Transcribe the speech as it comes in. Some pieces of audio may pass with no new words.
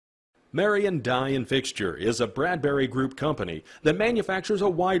Marion Die & Fixture is a Bradbury Group company that manufactures a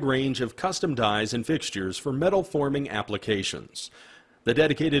wide range of custom dies and fixtures for metal forming applications. The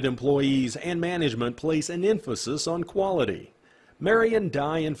dedicated employees and management place an emphasis on quality. Marion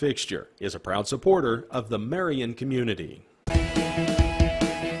Die & Fixture is a proud supporter of the Marion community.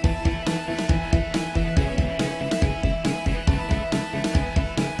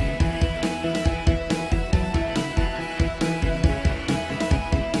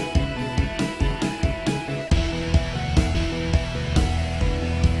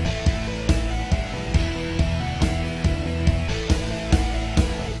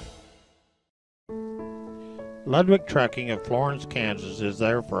 Ludwig Trucking of Florence, Kansas is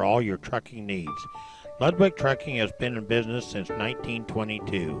there for all your trucking needs. Ludwig Trucking has been in business since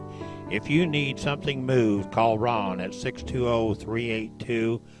 1922. If you need something moved, call Ron at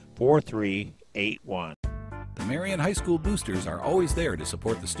 620-382-4381. The Marion High School Boosters are always there to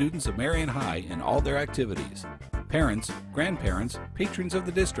support the students of Marion High in all their activities. Parents, grandparents, patrons of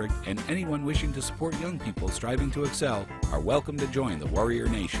the district, and anyone wishing to support young people striving to excel are welcome to join the Warrior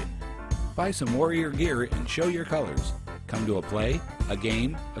Nation. Buy some Warrior gear and show your colors. Come to a play, a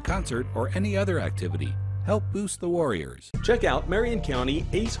game, a concert, or any other activity. Help boost the Warriors. Check out Marion County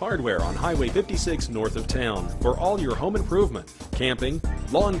Ace Hardware on Highway 56 north of town for all your home improvement, camping,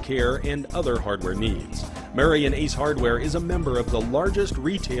 lawn care, and other hardware needs. Marion Ace Hardware is a member of the largest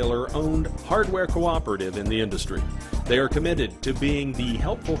retailer-owned hardware cooperative in the industry. They are committed to being the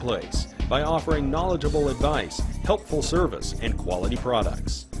helpful place by offering knowledgeable advice, helpful service, and quality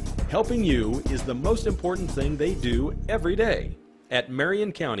products. Helping you is the most important thing they do every day at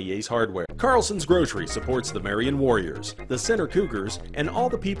Marion County Ace Hardware. Carlson's Grocery supports the Marion Warriors, the Center Cougars, and all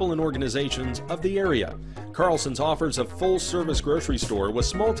the people and organizations of the area. Carlson's offers a full-service grocery store with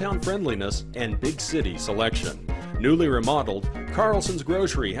small-town friendliness and big city selection. Newly remodeled, Carlson's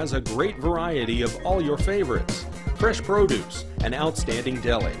Grocery has a great variety of all your favorites. Fresh produce, an outstanding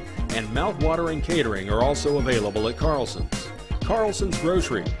deli, and mouth-watering catering are also available at Carlson's. Carlson's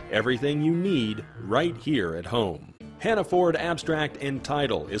Grocery, everything you need right here at home. Hannaford Abstract and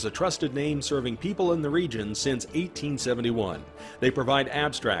Title is a trusted name serving people in the region since 1871. They provide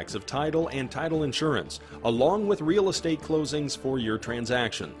abstracts of title and title insurance, along with real estate closings for your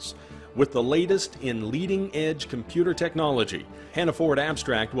transactions. With the latest in leading-edge computer technology, Hannaford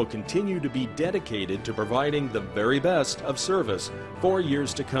Abstract will continue to be dedicated to providing the very best of service for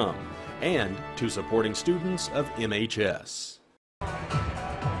years to come, and to supporting students of MHS.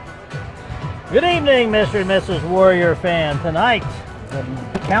 Good evening, Mr. and Mrs. Warrior fan. Tonight, the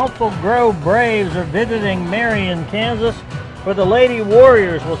Council Grove Braves are visiting Marion, Kansas, where the Lady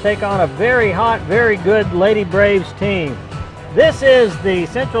Warriors will take on a very hot, very good Lady Braves team. This is the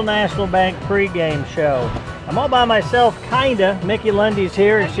Central National Bank pregame show. I'm all by myself, kinda. Mickey Lundy's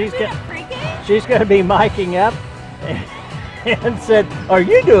here, and she's going to be miking up and said, "Are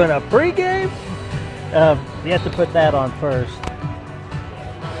you doing a pregame?" You have to put that on first.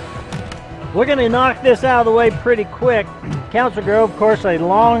 We're going to knock this out of the way pretty quick. Council Grove, of course, a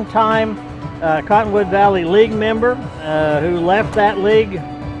long-time Cottonwood Valley League member who left that league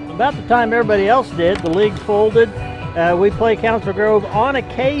about the time everybody else did. The league folded. We play Council Grove on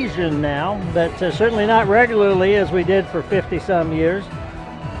occasion now, but certainly not regularly as we did for 50-some years.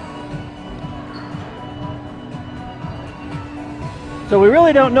 So we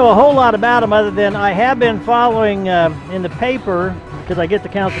really don't know a whole lot about them other than I have been following in the paper, because I get the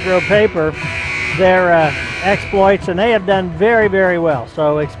Council Grove paper, their exploits, and they have done very, very well.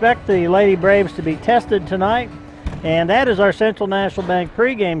 So expect the Lady Braves to be tested tonight. And that is our Central National Bank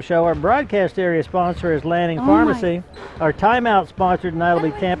pregame show. Our broadcast area sponsor is Lanning Pharmacy. Our timeout sponsor tonight will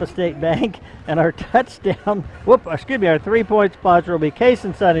be Tampa State Bank. And our touchdown, our 3-point sponsor will be Case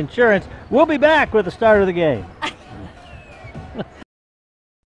 & Son Insurance. We'll be back with the start of the game.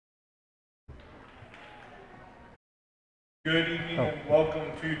 Good evening and welcome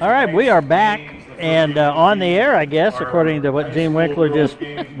to. All right, we are back and on the air, I guess, according to what Gene Winkler just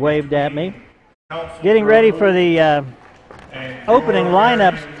waved at me. Getting ready for the opening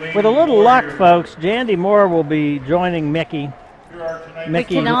lineups. With a little luck, folks, Jandy Moore will be joining Mickey. We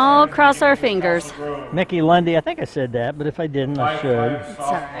can all cross our fingers. Mickey Lundy, I think I said that, but if I didn't, I should. It's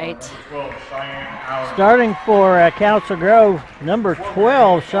all right. Starting for Council Grove, number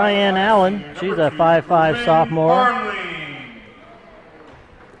 12, Cheyenne Allen. She's a 5'5" sophomore.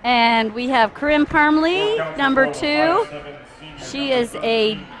 And we have Corinne Parmley, number 2. She is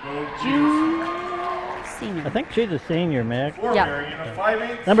a senior. I think she's a senior, Mick. For Yep. Marion, a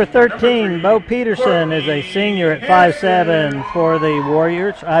 5'8" Number senior. 13, Bo Peterson is a senior at 5'7" for the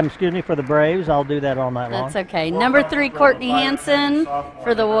Warriors. Excuse me, for the Braves. I'll do that all night long. That's okay. Number 3, Courtney Hansen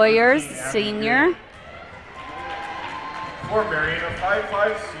for the Warriors, senior. For Marion, a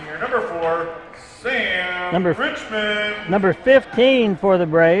 5'5" senior. Number 4, Sam Number- Richmond. Number 15 for the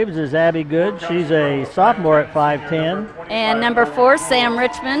Braves is Abby Good. She's a sophomore at 5'10". And number 4, Sam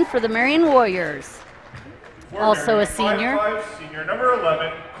Richmond for the Marion Warriors. For Also a Marion, senior. 5'5" senior. Number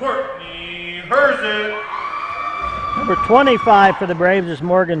 11, Courtney Herzit. Number 25 for the Braves is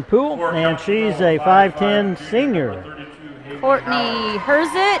Morgan Poole, and she's a 5'10" senior. Courtney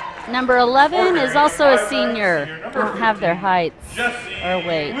Herzit, number 11, is also a senior. Don't have their heights or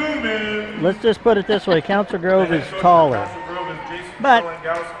weight. Let's just put it this way, Council Grove is taller. But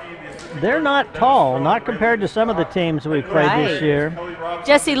they're not tall, not compared to some of the teams we've played this Right. year.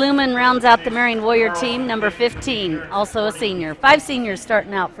 Jesse Lumen rounds out the Marion Warrior team, number 15, also a senior. 5 seniors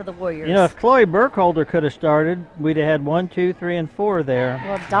starting out for the Warriors. You know, if Chloe Burkholder could have started, we'd have had 1, 2, 3, and 4 there.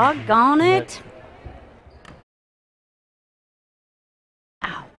 Well, doggone it.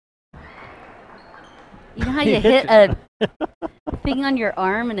 Ow. You know how you hit a thing on your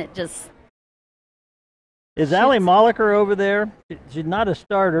arm and it just... Is Allie Molliker over there? She's not a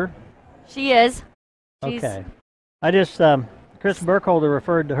starter. She is. She's, Okay. I just, Chris Burkholder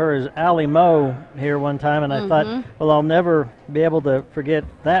referred to her as Allie Moe here one time, and I thought, well, I'll never be able to forget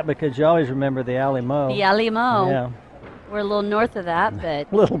that because you always remember the Allie Moe. The Allie Moe. Yeah, We're a little north of that,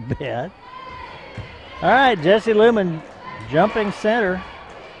 but a little bit. All right, Jesse Lumen jumping center.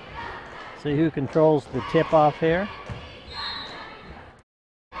 See who controls the tip-off here.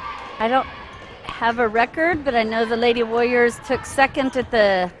 I don't have a record, but I know the Lady Warriors took second at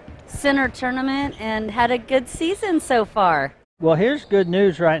the center tournament and had a good season so far. Well, here's good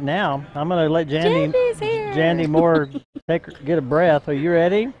news right now. I'm going to let Jandy's here. Jandy Moore get a breath. Are you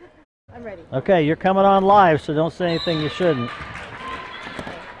ready? I'm ready. Okay, you're coming on live, so don't say anything you shouldn't.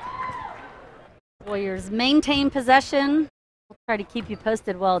 Warriors maintain possession. We'll try to keep you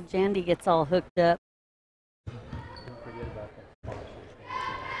posted while Jandy gets all hooked up.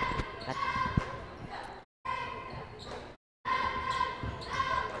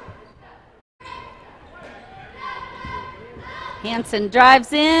 Hansen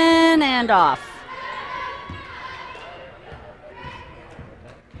drives in and off.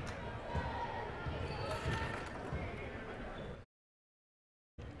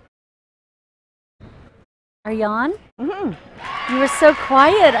 Are you on? Mm-hmm. You were so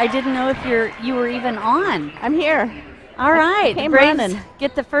quiet. I didn't know if you were even on. I'm here. All right, came Braves running.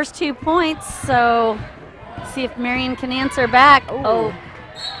 get the first 2 points. So see if Marion can answer back. Ooh. Oh,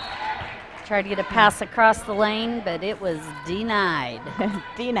 tried to get a pass across the lane, but it was denied.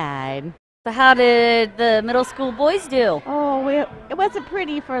 Denied. So how did the middle school boys do? Oh, it wasn't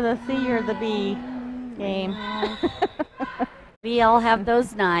pretty for the C or the B game. We all have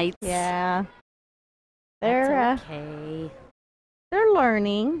those nights. Yeah. That's okay. They're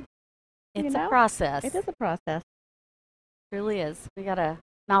learning. It's know, a process. It is a process. It really is. We got a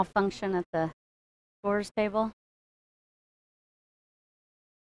malfunction at the scores table.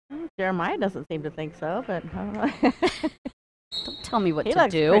 Jeremiah doesn't seem to think so, but I don't know. Don't tell me what He to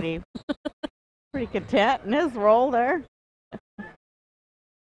looks do. pretty content in his role there.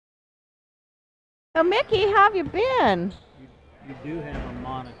 So, Mickey, how have you been? You do have a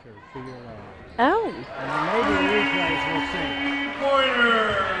monitor to your left. Oh. And maybe replays, we'll see.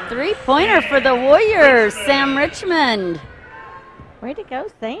 3-pointer for the Warriors, Sam Richmond. Way to go,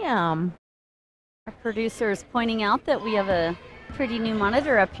 Sam. Our producer is pointing out that we have a pretty new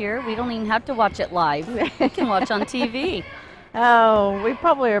monitor up here. We don't even have to watch it live. We can watch on TV. Oh, we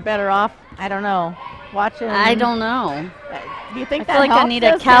probably are better off, I don't know, watching. I don't know. Do you think I feel like I helps need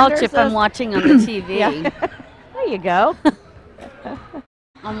a us, couch hinders if I'm us? watching on the TV. Yeah. There you go.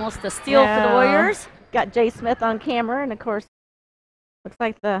 Almost a steal for the Yeah. Warriors. Got Jay Smith on camera, and of course, looks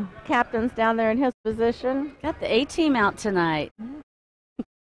like the captain's down there in his position. Got the A-team out tonight.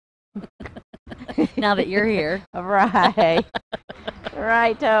 Now that you're here. Right.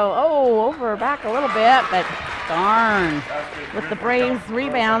 Righto. Oh, over back a little bit, but Darn. with the Braves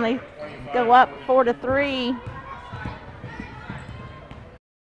rebound, they go up 4-3.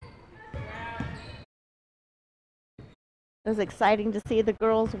 It was exciting to see the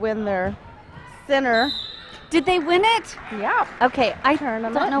girls win their center. Did they win it? Yeah. Okay, I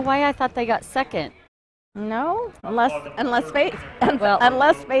Tournament. don't know why I thought they got second. No, unless Well- unless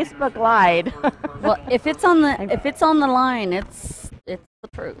Facebook lied. Well, if it's on the line, it's the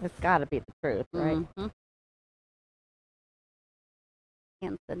truth. It's got to be the truth, right? Mhm.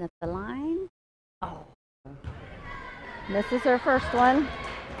 Hansen at the line. Oh, Misses her first one.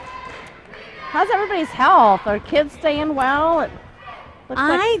 How's everybody's health? Are kids staying well? It looks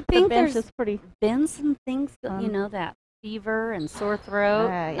like think the bench there's is pretty. been some things, you know, that fever and sore throat.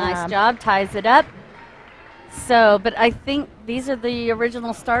 Yeah. Nice job, ties it up. So, but I think these are the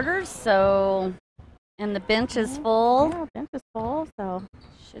original starters, so, and the bench is full. Yeah, bench is full, so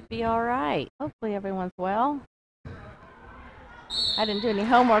Should be all right. hopefully everyone's well. I didn't do any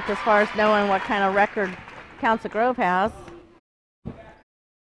homework as far as knowing what kind of record Council Grove has.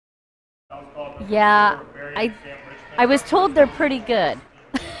 Yeah, I was told they're pretty good.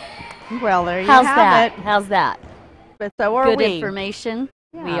 Well, there you How's have that? it. How's that? But so are Good we. information.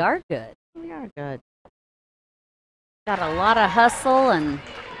 We Yeah. are good. We are good. Got a lot of hustle and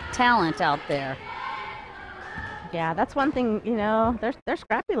talent out there. Yeah, that's one thing, you know, they're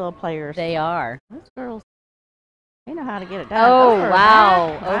scrappy little players. They are. Those girls, they know how to get it done. Oh, Over wow.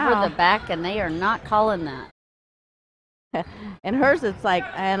 back. Wow. Over the back, and they are not calling that. And hers, it's like,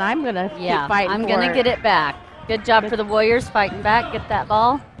 and I'm going to Yeah, keep fighting I'm for going to get it back. Good job for the Warriors fighting back. Get that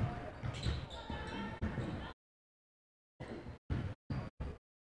ball.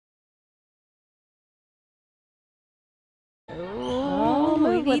 Oh, we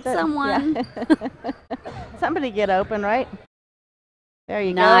move need with it. someone. Yeah. Somebody get open, right? There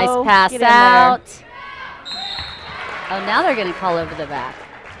you Nice go. pass Get in there. out. Oh, now they're going to call over the back.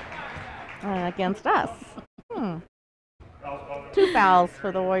 Against us. 2 fouls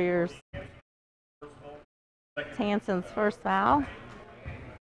for the Warriors. It's Hanson's first foul.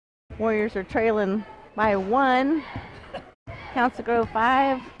 Warriors are trailing by 1. Council Grove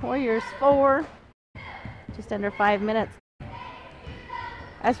 5, Warriors 4. Just under 5 minutes.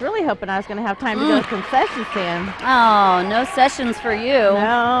 I was really hoping I was going to have time to go to concession stand. Oh, no sessions for you.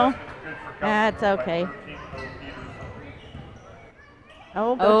 No, that's okay.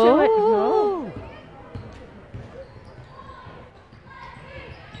 Oh, go to it. Oh.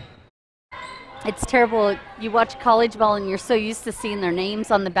 It's terrible. You watch college ball and you're so used to seeing their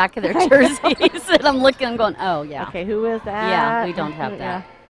names on the back of their jerseys. And I'm looking, I'm going, oh, yeah. Okay, who is that? Yeah, we don't have that.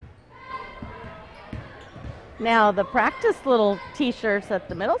 Now, the practice little T-shirts that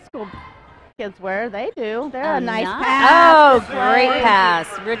the middle school kids wear, they do. They're a nice pass. Oh, this great way. pass.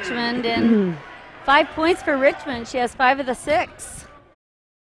 Richmond, and 5 points for Richmond. She has 5 of the 6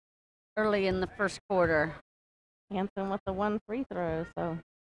 early in the first quarter. Hanson with the 1 free throw, so.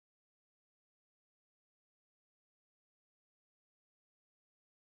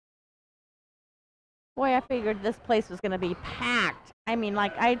 Boy, I figured this place was going to be packed. I mean,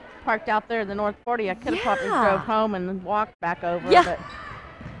 like, I parked out there in the North 40. I could have probably Yeah. drove home and walked back over. Yeah. But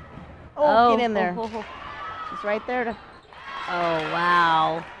oh, get in there. Oh, oh, oh. She's right there to Oh,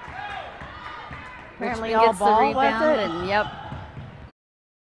 wow. apparently Richmond all gets the ball, rebound, was it? and yep.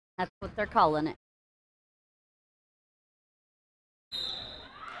 That's what they're calling it.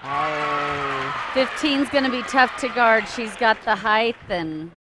 Oh. 15's going to be tough to guard. She's got the height,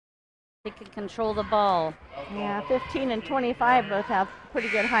 and she can control the ball. Yeah, 15 and 25 both have pretty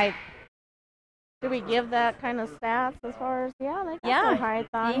good height. Do we give that kind of stats as far as, yeah, they got Yeah. their height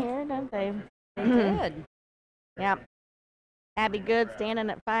on Yeah. here, don't they? They did. Yeah. Abby Good standing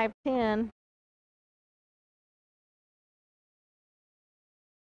at 5'10".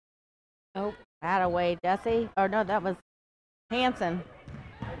 Oh, That away, Jesse. Or no, that was Hanson.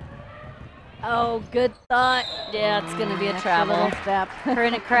 oh, good thought. Yeah, it's going to be a Extra travel. little step.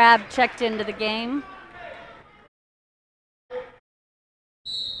 Corinna Crab checked into the game.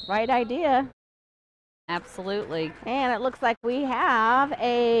 Right idea. Absolutely. And it looks like we have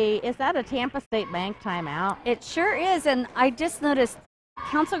is that a Tampa State Bank timeout? It sure is, and I just noticed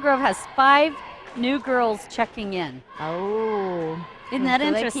Council Grove has 5 new girls checking in. Oh. Isn't that So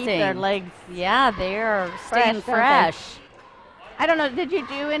interesting? They keep their legs. Yeah, they are staying Fresh, don't they? fresh. I don't know. Did you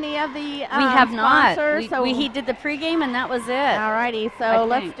do any of the We have not. sponsors? He did the pregame, and that was it. Alrighty, so I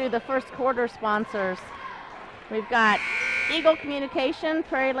let's think. do the first quarter sponsors. We've got Eagle Communication,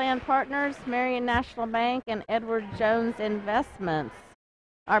 Prairie Land Partners, Marion National Bank, and Edward Jones Investments.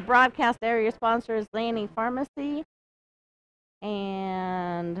 Our broadcast area sponsor is Laney Pharmacy.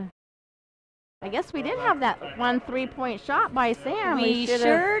 And I guess we did have that 1 3-point shot by Sam. We should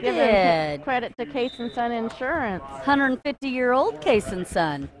sure have given did. credit to Case and Son Insurance. 150-year-old Case and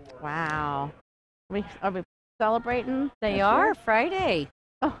Son. Wow. Are we celebrating? They this are year? Friday.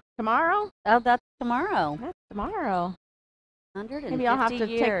 Oh, tomorrow? Oh, that's tomorrow. That's tomorrow. 150 Maybe I'll have to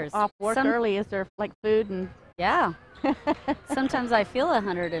years. take off work early. Is there like food and? Yeah. Sometimes I feel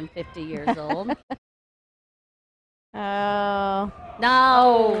 150 years old. Oh.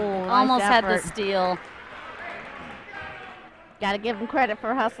 No, Oh, almost nice had the effort. steal. Got to give them credit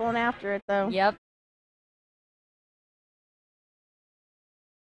for hustling after it, though. Yep.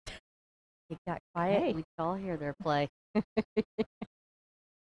 It got quiet Hey. and we could all hear their play.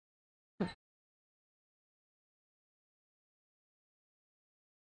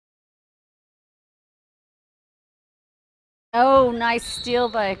 Oh, nice steal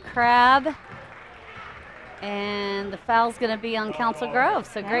by Crab. And the foul's going to be on Council Grove,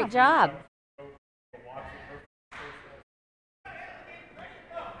 so great job.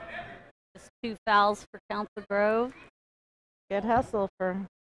 Just 2 fouls for Council Grove. Good hustle for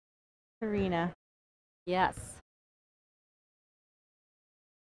Karina. Yes.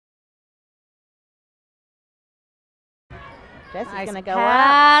 Jesse's Nice gonna go up.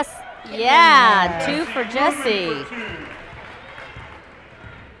 pass. Yeah, in 2 for Jesse.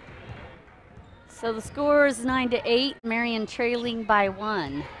 So the score is 9-8. Marion trailing by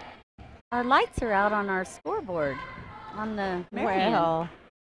 1. Our lights are out on our scoreboard on the Marion. Well,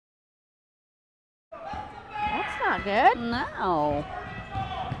 that's not good. No.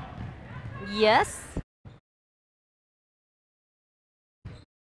 Yes.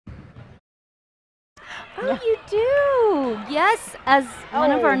 Oh, you do. Yes, as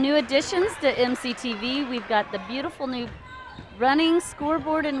one of our new additions to MCTV, we've got the beautiful new running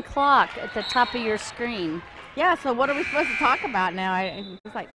scoreboard and clock at the top of your screen. Yeah. So what are we supposed to talk about now?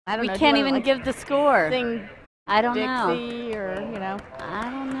 It's like I don't We know. can't even give the score. Sing I don't know. Dixie or I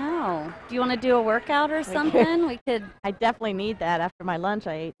don't know. Do you want to do a workout or something? We could. I definitely need that after my lunch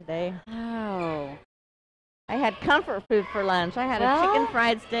I ate today. Oh. I had comfort food for lunch. I had a Well, chicken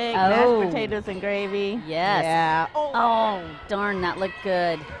fried steak, oh. mashed potatoes and gravy. Yes. Yeah. Oh, darn, that looked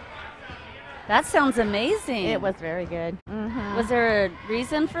good. That sounds amazing. It was very good. Mm-hmm. Was there a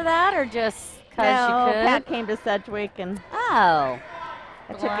reason for that, or just because No, you could? Pat came to Sedgwick and Oh.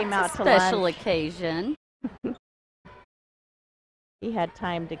 I took Well, him that's out a to special lunch. occasion. He had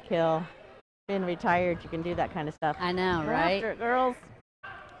time to kill. Being retired, you can do that kind of stuff. I know, Go right? after it, girls.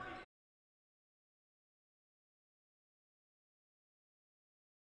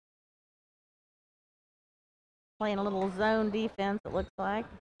 Playing a little zone defense, it looks like.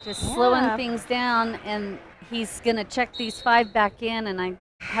 Just Yeah. slowing things down, and he's going to check these 5 back in, and I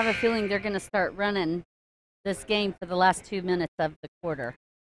have a feeling they're going to start running this game for the last 2 minutes of the quarter.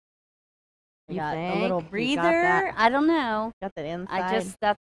 We You got a think? little You got breather. that? I don't know. Got that inside.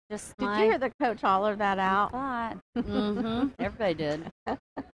 That's just Did my you hear the coach holler that out? thought. Mm-hmm. Everybody did.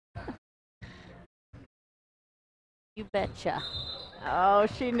 You betcha. Oh,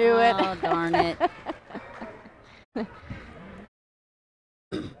 she knew it. Oh, darn it.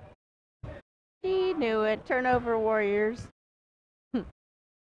 She knew it. Turnover Warriors. All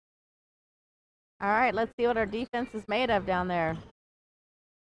right, let's see what our defense is made of down there.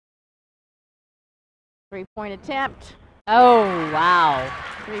 3-point attempt. Oh, wow.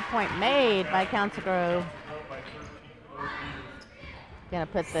 3-point made by Council Grove. Gonna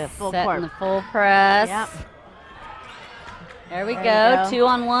put the full Setting court. the full press. Yep. There we There go. you go. 2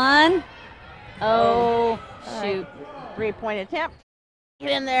 on 1. Oh, All shoot. 3-point attempt. Get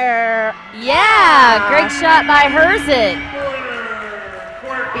in there. Yeah, great shot by Herzit.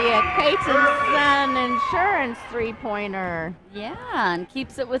 Be a Caton Sun Insurance 3-pointer. Yeah, and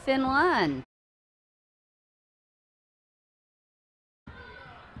keeps it within 1.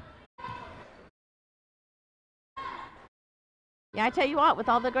 Yeah, I tell you what, with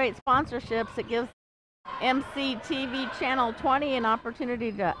all the great sponsorships, it gives MCTV Channel 20 an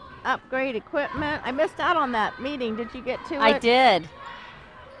opportunity to upgrade equipment. I missed out on that meeting. Did you get to it? I did.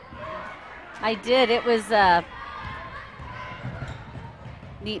 I did. It was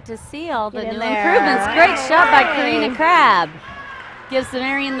neat to see all the Get in new there. improvements. Great shot by Hey. Karina Crab. Gives the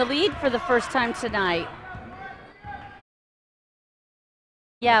Marion the lead for the first time tonight.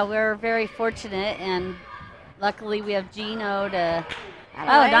 Yeah, we're very fortunate, and luckily we have Gino to.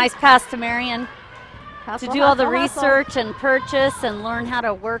 Oh, nice pass to Marion to do all the research and purchase and learn how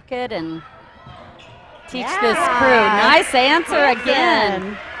to work it and teach this crew. Nice answer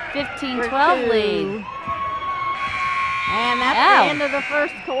again. 15-12 lead. And that's Wow. the end of the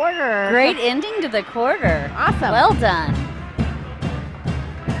first quarter. Great ending to the quarter. Awesome. Well done.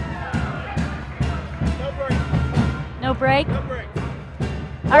 No break?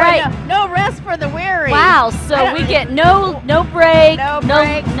 All right. No rest for the weary. Wow, so we get no break, No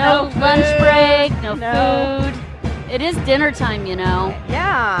break, no lunch food, break, no no- food. It is dinner time, you know.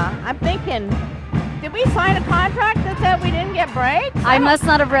 Yeah, I'm thinking, did we sign a contract that said we didn't get breaks? I must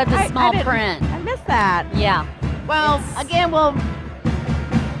not have read the I small didn't- print. I missed that. Yeah. Well, again, we'll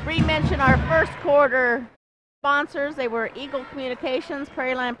re-mention our first quarter sponsors. They were Eagle Communications,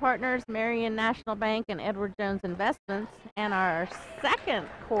 Prairie Line Partners, Marion National Bank, and Edward Jones Investments. And our second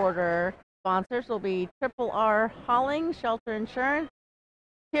quarter sponsors will be Triple R Hauling, Shelter Insurance,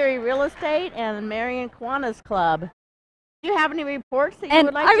 Curie Real Estate and Marion Kiwanis Club. Do you have any reports that you And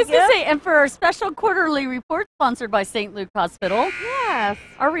would like I to was give? going to say, and for our special quarterly report sponsored by St. Luke Hospital, Yes.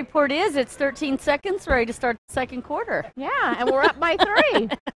 our report is it's 13 seconds, ready to start the second quarter. Yeah, and we're up by 3.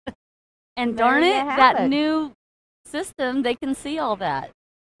 And There darn you it, have that it. new system, they can see all that.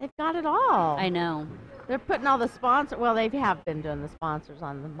 They've got it all. I know. They're putting all the sponsors. Well, they have been doing the sponsors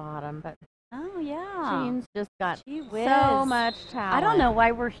on the bottom, but Oh, yeah. Jean's just got Gee whiz. so much talent. I don't know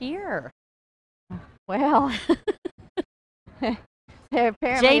why we're here. Well, they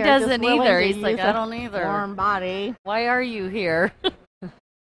apparently Jay are just doesn't willing either. to He's like, use I a don't either. warm body. Why are you here?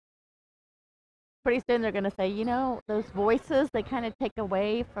 Pretty soon they're going to say, you know, those voices, they kind of take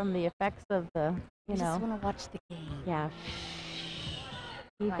away from the effects of the, I you just know. want to watch the game. Yeah.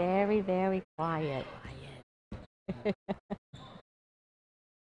 Be very, very quiet.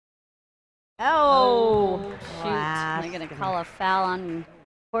 Oh, Shoot. last They're going to call a foul on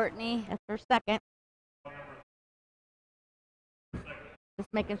Courtney. That's her second.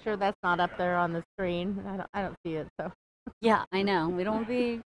 Just making sure that's not up there on the screen. I don't see it, so. Yeah, I know. We don't want to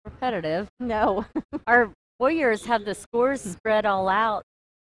be repetitive. No. Our Warriors have the scores spread all out.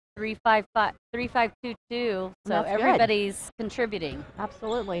 3-5-5, 3-5-2-2. So That's good. everybody's contributing.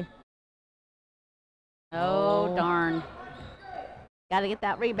 Absolutely. Oh, darn. Got to get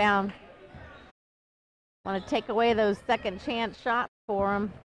that rebound. Want to take away those second chance shots for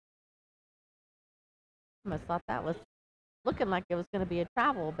them. Almost thought that was looking like it was going to be a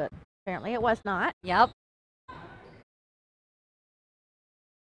travel, but apparently it was not. Yep.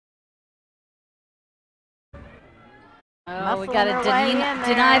 Oh, we Muscling got to their way in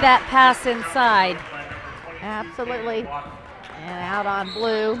deny there. that pass inside. Absolutely. And out on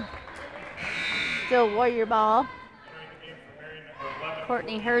blue. Still Warrior ball.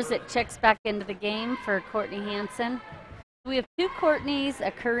 Courtney Herzit checks back into the game for Courtney Hansen. We have 2 Courtneys,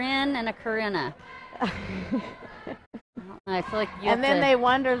 a Corinne and a Corinna. I feel like you And then have they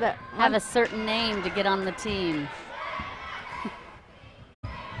wonder that to have a certain name to get on the team.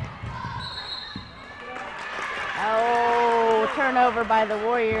 Oh, turnover by the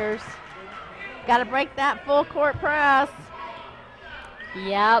Warriors. Got to break that full court press.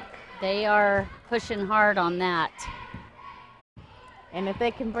 Yep, they are pushing hard on that. And if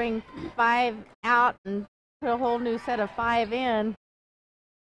they can bring 5 out and put a whole new set of 5 in,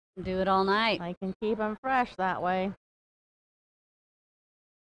 Do it all night. I can keep them fresh that way.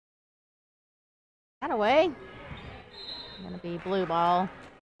 That away. Gonna be blue ball.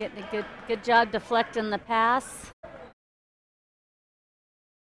 Getting a good job deflecting the pass.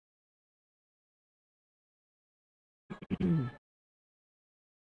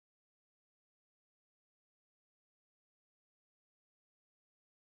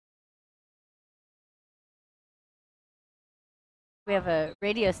 We have a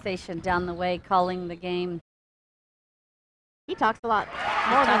radio station down the way calling the game. He talks a lot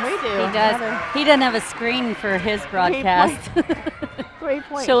more than we do. He does. He doesn't have a screen for his broadcast.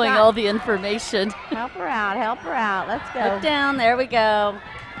 3-point Showing shot. all the information. Help her out. Help her out. Let's go. Up, down. There we go.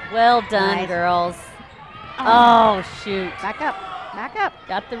 Well done, Nice. girls. Oh, shoot. Back up. Back up.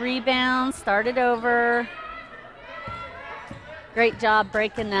 Got the rebound. Started over. Great job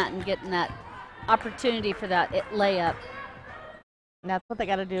breaking that and getting that opportunity for that layup. And that's what they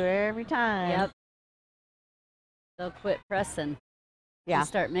got to do every time. Yep. They'll quit pressing. Yeah. And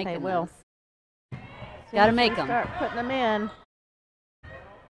start making they will. those. Soon Gotta as make we 'em. Start putting them in.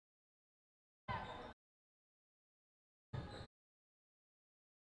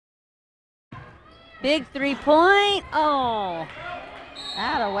 Big 3-point. Oh.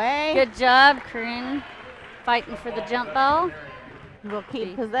 That away. Good job, Corinne. Fighting for the jump ball. We'll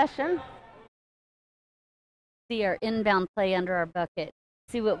keep possession. See our inbound play under our bucket.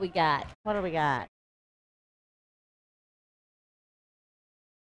 See what we got. What do we got?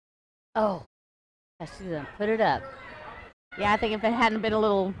 Oh. Gosh, she's gonna put it up. Yeah, I think if it hadn't been a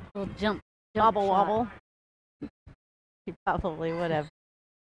little Jump wobble shot. wobble, she probably would have.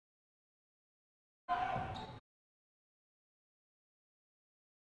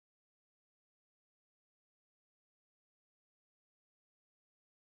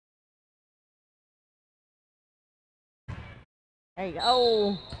 There you go.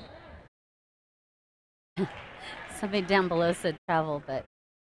 Oh, Somebody down below said travel, but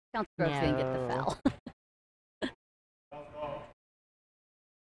Council Grove's gonna get the No. foul.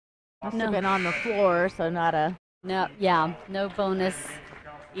 must No. have been on the floor, so not a. No, yeah, no bonus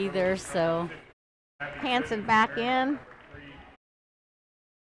either, so Hansen back in.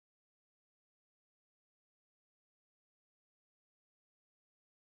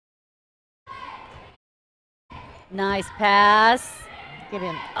 nice pass. Get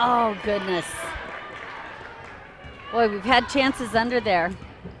in. Oh, goodness. Boy, we've had chances under there.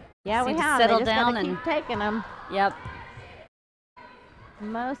 Yeah, we Need to have. settle They just down gotta and keep taking them. Yep.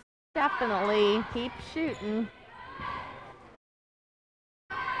 Most definitely keep shooting.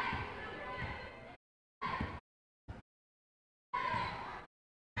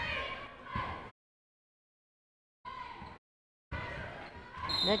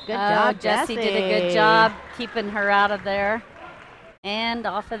 Good job, Jessie did a good job keeping her out of there and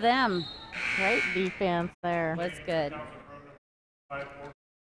off of them. Great defense there. Was good.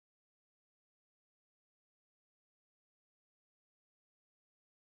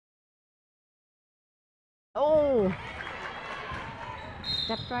 Oh!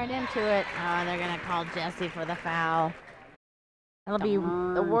 Stepped right into it. Oh, they're going to call Jessie for the foul. That'll be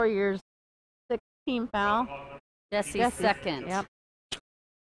the Warriors' 6th team foul. Jessie's second. Yep.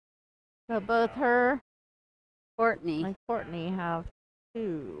 So both her Courtney and Courtney have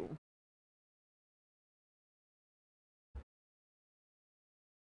 2.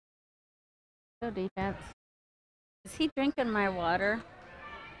 Go defense. Is he drinking my water?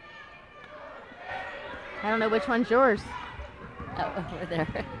 I don't know which one's yours. Oh, over there.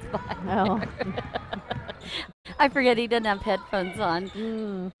 It's behind Oh. there. I forget he doesn't have headphones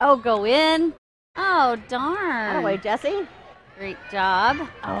on. Oh, go in. Oh, darn. That away, Jessie. Great job.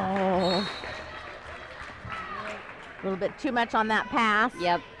 Oh. A little bit too much on that pass.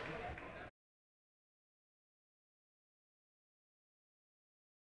 Yep.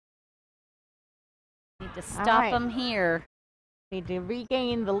 Need to stop right. him here. Need to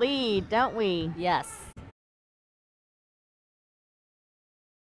regain the lead, don't we? Yes.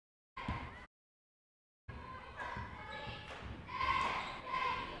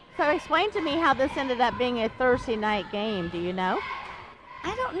 So explain to me how this ended up being a Thursday night game. Do you know?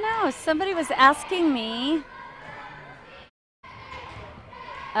 I don't know. Somebody was asking me.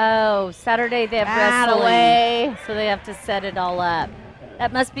 Oh, Saturday they have wrestling. Away. So they have to set it all up.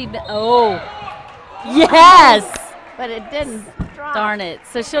 That must be. Oh. Yes! But it didn't drop. Darn it.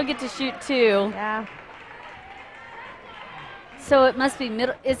 So she'll get to shoot 2. Yeah. So it must be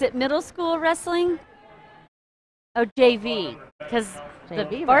middle. Is it middle school wrestling? Oh, JV. Because the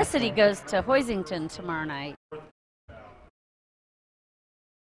JV varsity wrestling. goes to Hoisington tomorrow night.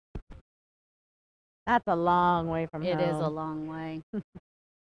 That's a long way from home. It is a long way.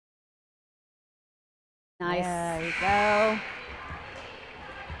 Nice. There you go.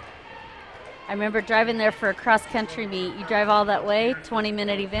 I remember driving there for a cross-country meet. You drive all that way,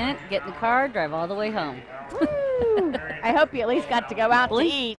 20-minute event, get in the car, drive all the way home. Woo! I hope you at least got to go out to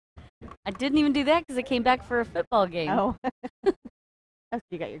eat. I didn't even do that because I came back for a football game. Oh. Oh,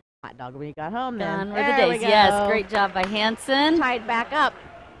 you got your hot dog when you got home then. Done with There the we days. go. Yes, great job by Hanson. Tied back up.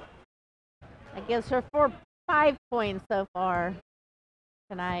 That gives her 5 points so far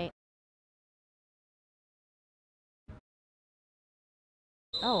tonight.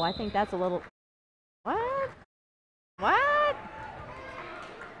 Oh, I think that's a little. What? What?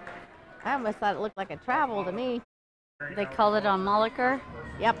 I almost thought it looked like a travel to me. They call it on Moliker.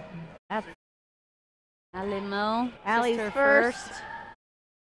 Yep. That's Allie Moe. Allie's just her first.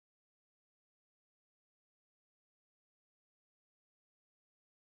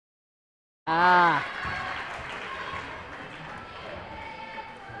 Ah.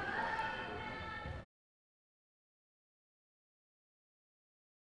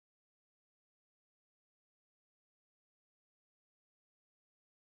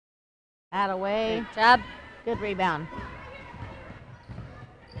 away. Good job Good rebound.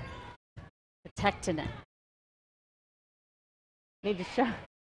 protecting it. Need to show.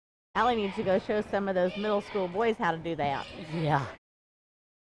 Allie needs to go show some of those middle school boys how to do that. Yeah.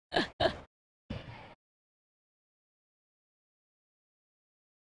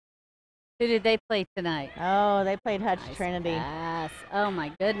 Who did they play tonight? Oh, they played Hutch Nice Trinity. pass. Oh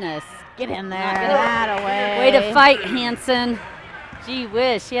my goodness. Get in there. Not gonna- That away. Way to fight, Hanson. Gee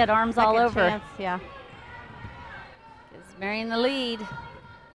whiz, she had arms all Second over. chance, yeah. Gives Marion the lead.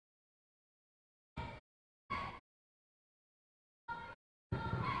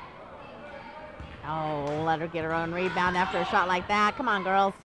 Oh, let her get her own rebound after a shot like that. Come on,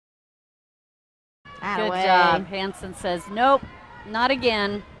 girls. That Good away. job. Hanson says, nope, not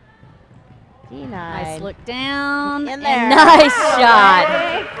again. D9. Nice look down. In and there. nice shot.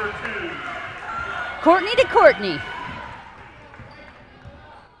 Away. Courtney to Courtney.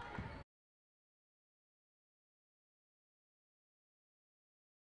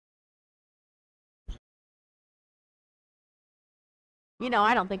 You know,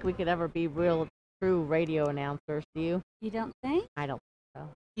 I don't think we could ever be real true radio announcers, do you? You don't think? I don't think so.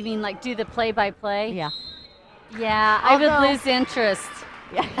 You mean like do the play-by-play? Yeah. Yeah, I Although- would lose interest.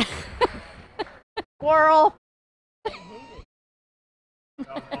 Yeah. Squirrel.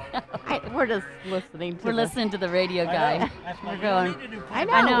 We're just listening to We're listening to the radio guy. We're going. I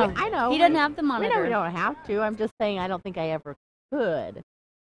know. I know. I know. He doesn't have the We monitor. know we don't have to. I'm just saying I don't think I ever could.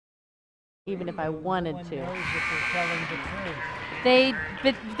 Even if I wanted to.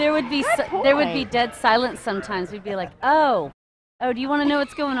 But there would be Good there would be point. dead silence sometimes. We'd be like, oh, do you want to know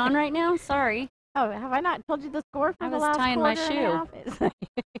what's going on right now? Sorry. Oh, have I not told you the score for I the was last tying my quarter and a shoe. half?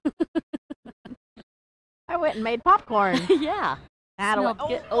 I went and made popcorn. Yeah. That'll- Smelled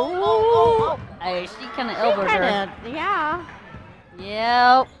good. Oh, she kind of elbowed her. Yeah.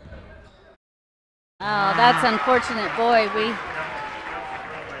 Yep. Oh, that's unfortunate. Boy, we.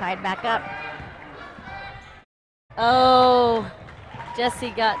 Tied back up. Oh,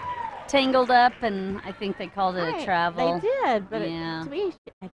 Jesse got tangled up, and I think they called it a Right, travel. They did, but Yeah. to me,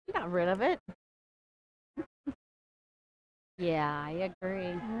 she got rid of it. Yeah, I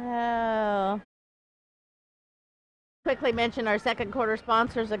agree. Oh. Quickly mention our second quarter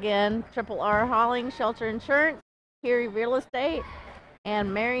sponsors again: Triple R Hauling, Shelter Insurance, Peary Real Estate,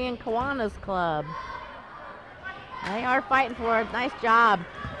 and Marion Kiwanis Club. They are fighting for it. Nice job.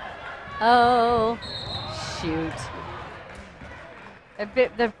 Oh, shoot.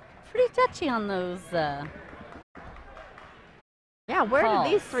 They're pretty touchy on those. Yeah, where Calls.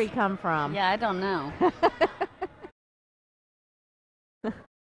 did these three come from? Yeah, I don't know.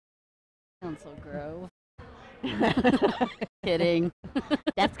 Council Grove. Kidding.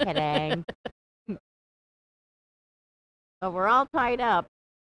 Just kidding. But we're all tied up.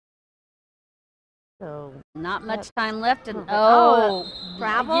 So Not much time left, and Oh,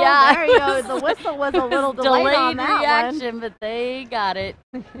 travel. Yeah, There you go. The whistle was a little delayed on that reaction, but they got it.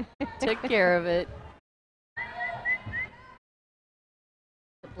 Took care of it.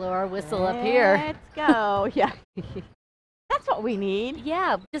 Blow our whistle up here. Let's go. Yeah. That's what we need.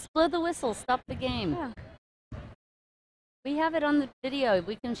 Yeah, just blow the whistle. Stop the game. Yeah. We have it on the video.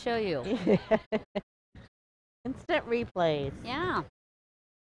 We can show you. Instant replays. Yeah.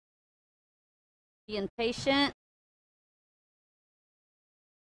 Being patient.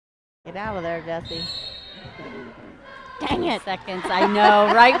 Get out of there, Jesse. Dang it. Seconds. I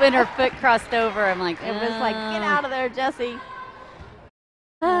know. Right when her foot crossed over, I'm like, It was like, get out of there, Jesse.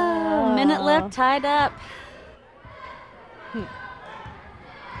 Minute left, tied up.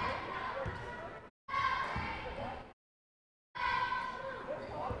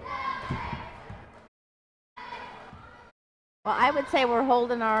 Well, I would say we're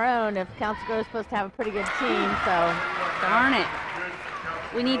holding our own if Council Grove is supposed to have a pretty good team, so. Darn it.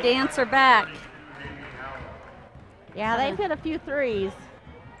 We need to answer back. Yeah, they've hit a few threes.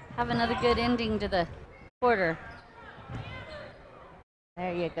 Have another good ending to the quarter.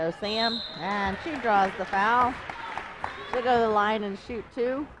 There you go, Sam. And she draws the foul. She'll go to the line and shoot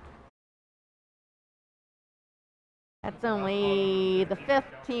two. That's only the fifth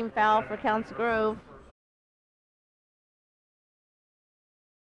team foul for Council Grove.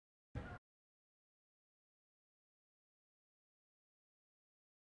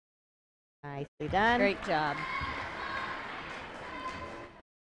 Nicely done. Great job.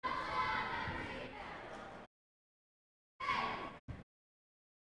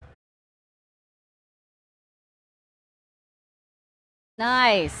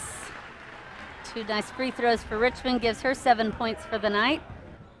 Nice. Two nice free throws for Richmond. Gives her 7 points for the night.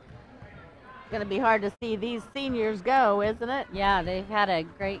 It's going to be hard to see these seniors go, isn't it? Yeah, they've had a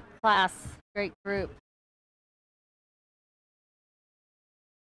great class, great group.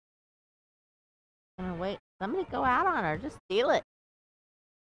 Oh, wait, somebody go out on her. Just steal it.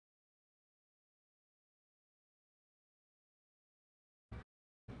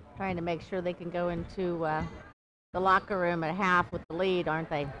 Trying to make sure they can go into the locker room at half with the lead, aren't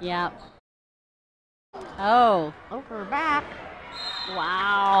they? Yep. Oh, Over her back.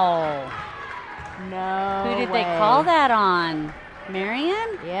 wow. No Who did way. they call that on?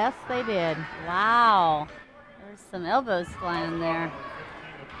 Marion? Yes, they did. Wow. There's some elbows flying there.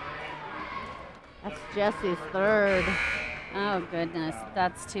 That's Jesse's third. Oh, goodness.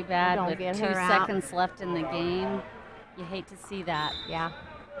 That's too bad. don't With get 2 her out. seconds left in the game. You hate to see that. Yeah.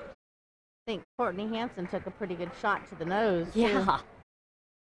 I think Courtney Hansen took a pretty good shot to the nose. too. Yeah.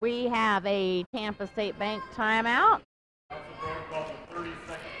 We have a Tampa State Bank timeout.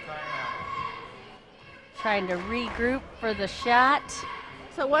 Trying to regroup for the shot.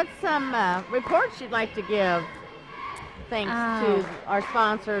 So what's some reports you'd like to give? Thanks to our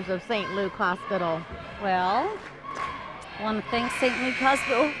sponsors of St. Luke Hospital. Well, I want to thank St. Luke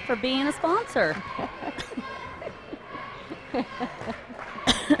Hospital for being a sponsor.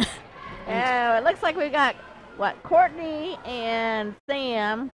 Oh, it looks like we got Courtney and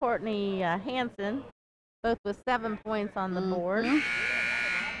Sam, Courtney Hansen, both with 7 points on the board.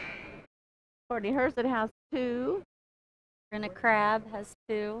 Courtney Herzig has 2. Brenna Crabb has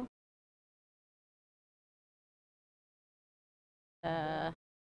 2.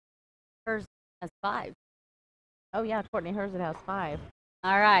 Hers has 5. Oh yeah, Courtney Herzig has 5.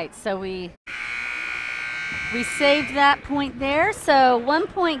 All right, so we saved that point there. So 1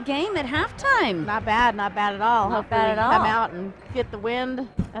 point game at halftime. Not bad at all. Not bad at all. Come out and get the wind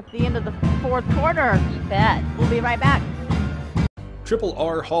at the end of the 4th quarter. You bet. We'll be right back. Triple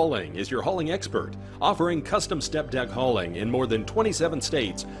R Hauling is your hauling expert, offering custom step deck hauling in more than 27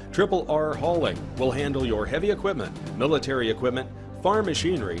 states. Triple R Hauling will handle your heavy equipment, military equipment, farm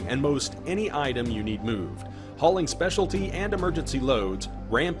machinery, and most any item you need moved. Hauling specialty and emergency loads,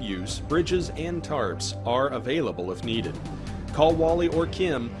 ramp use, bridges, and tarps are available if needed. Call Wally or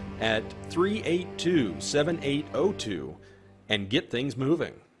Kim at 382-7802 and get things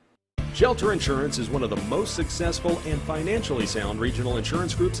moving. Shelter Insurance is one of the most successful and financially sound regional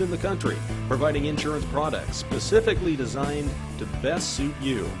insurance groups in the country, providing insurance products specifically designed to best suit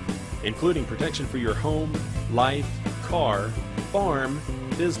you, including protection for your home, life, car, farm,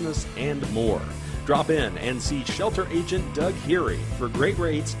 business, and more. Drop in and see Shelter Agent Doug Heary for great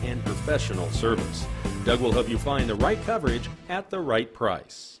rates and professional service. Doug will help you find the right coverage at the right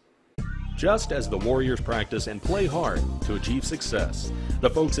price. Just as the Warriors practice and play hard to achieve success, the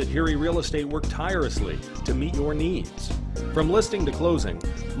folks at Heary Real Estate work tirelessly to meet your needs. From listing to closing,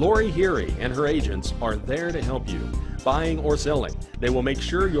 Lori Heary and her agents are there to help you. Buying or selling, they will make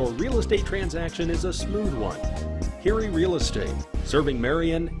sure your real estate transaction is a smooth one. Heary Real Estate, serving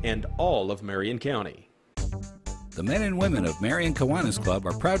Marion and all of Marion County. The men and women of Marion Kiwanis Club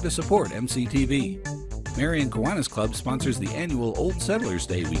are proud to support MCTV. Marion Kiwanis Club sponsors the annual Old Settlers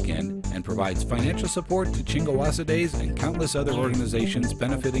Day weekend and provides financial support to Chingawassa Days and countless other organizations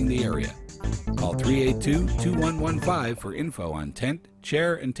benefiting the area. Call 382-2115 for info on tent,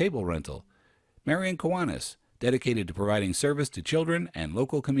 chair, and table rental. Marion Kiwanis, dedicated to providing service to children and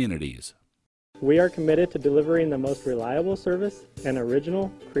local communities. We are committed to delivering the most reliable service and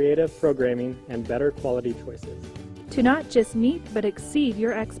original, creative programming and better quality choices. To not just meet but exceed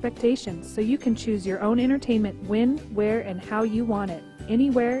your expectations so you can choose your own entertainment when, where, and how you want it,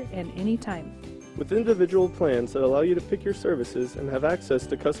 anywhere and anytime. With individual plans that allow you to pick your services and have access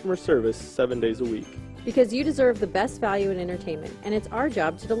to customer service 7 days a week. Because you deserve the best value in entertainment, and it's our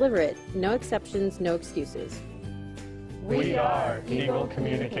job to deliver it. No exceptions, no excuses. We are Eagle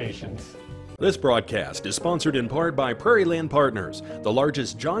Communications. This broadcast is sponsored in part by Prairie Land Partners, the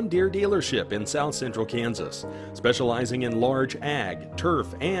largest John Deere dealership in South Central Kansas, specializing in large ag,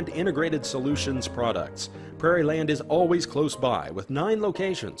 turf, and integrated solutions products. Prairie Land is always close by with 9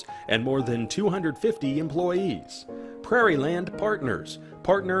 locations and more than 250 employees. Prairie Land Partners,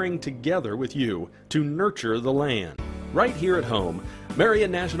 partnering together with you to nurture the land. Right here at home, Marion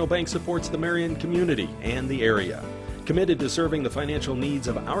National Bank supports the Marion community and the area. Committed to serving the financial needs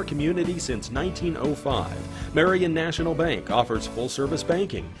of our community since 1905, Marion National Bank offers full-service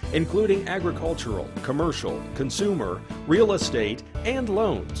banking, including agricultural, commercial, consumer, real estate, and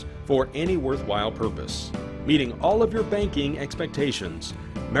loans for any worthwhile purpose. Meeting all of your banking expectations,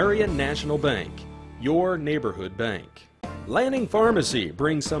 Marion National Bank, your neighborhood bank. Lanning Pharmacy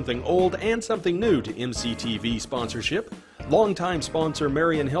brings something old and something new to MCTV sponsorship. Longtime sponsor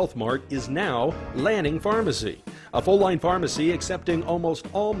Marion Health Mart is now Lanning Pharmacy, a full-line pharmacy accepting almost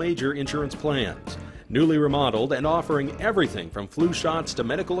all major insurance plans. Newly remodeled and offering everything from flu shots to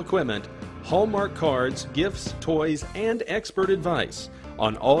medical equipment, Hallmark cards, gifts, toys, and expert advice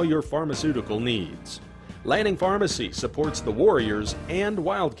on all your pharmaceutical needs. Lanning Pharmacy supports the Warriors and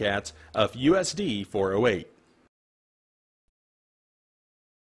Wildcats of USD 408.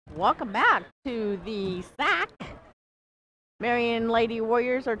 Welcome back to the SAC. Marion Lady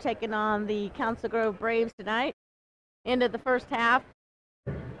Warriors are taking on the Council Grove Braves tonight. End of the first half.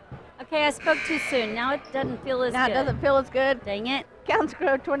 Okay, I spoke too soon. Now it doesn't feel as good. Now it doesn't feel as good. Dang it. Council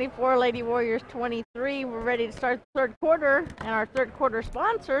Grove 24, Lady Warriors 23. We're ready to start the third quarter, and our third quarter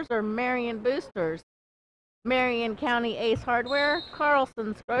sponsors are Marion Boosters, Marion County Ace Hardware,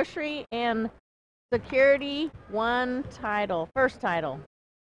 Carlson's Grocery, and Security One Title, first title.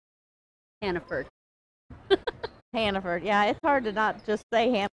 Hannaford. Hannaford. Yeah, it's hard to not just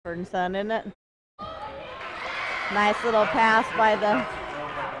say Hannaford and Son, isn't it? Nice little pass by the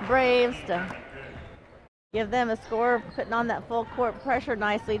Braves to give them a score, putting on that full court pressure.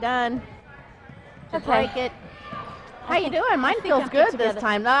 Nicely done. To break it. How you doing? Mine think feels I'm good put this together.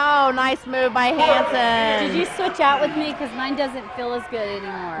 time. Oh, nice move by Hanson. Did you switch out with me? Because mine doesn't feel as good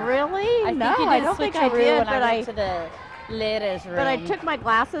anymore. Really? I no, think you I did don't think I switcheroo did, when but I went to the ladies' room. But I took my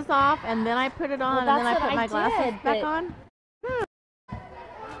glasses off and then I put it on Well, and then I that's put what my I glasses did, back but- on.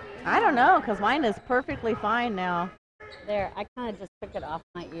 I don't know, because mine is perfectly fine now. There, I kind of just took it off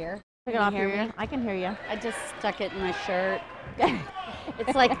my ear. Took it Can off you your hear ear? me? I can hear you. I just stuck it in my shirt.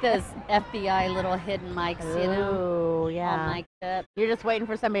 It's like those FBI little hidden mics, you know? Oh, All yeah. mic'd up. You're just waiting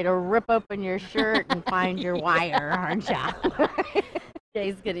for somebody to rip open your shirt and find your wire, aren't you?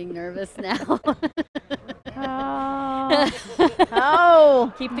 Jay's getting nervous now. Oh.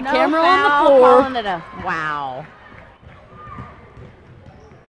 Oh. Keep the no camera foul, on the floor. calling it a wow.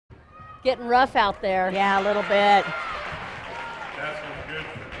 Getting rough out there. Yeah, a little bit. That's good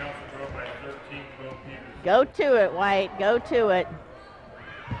for Council Grove by 13, Will Peters. Go to it, White. Go to it.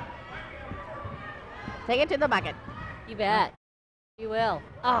 Take it to the bucket. You bet. You will.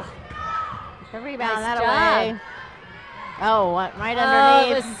 Oh, The rebound Nice that job. away. Oh, what? Right it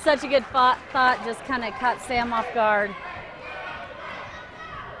underneath. was such a good thought. Just kind of caught Sam off guard.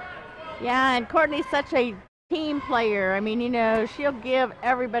 Yeah, and Courtney's such a team player. I mean, you know, she'll give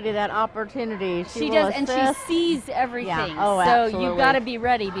everybody that opportunity. She will does, and she assist. sees everything. Yeah. Oh, so absolutely. you got to be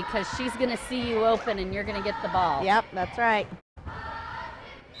ready because she's going to see you open and you're going to get the ball. Yep, that's right.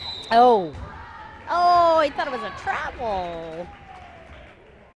 Oh. Oh, I thought it was a travel.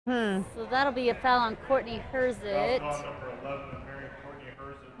 So that'll be a foul on Courtney Herzit. Foul on number 11, Mary Courtney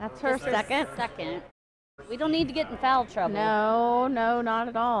Herzit. That's her Just her second. Second. We don't need to get in foul trouble. No, no, not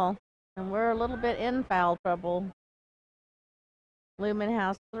at all. And we're a little bit in foul trouble. Lumen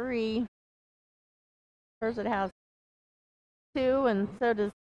has 3. Herzit has 2, and so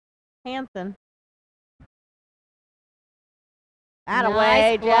does Hanson.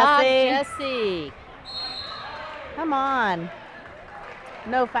 Attaway, Nice block, Jesse. Jesse. Come on.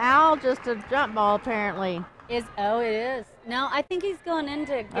 No foul, just a jump ball apparently. It is. No, I think he's going in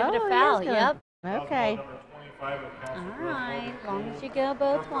to give it Oh, a he foul. is gonna- Yep. Okay. Number 25 of Council All Grove. right. As long as you go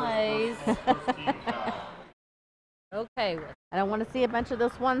both ways. First team foul. Okay. With I don't want to see a bunch of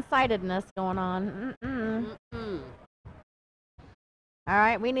this one-sidedness going on. mm-mm. All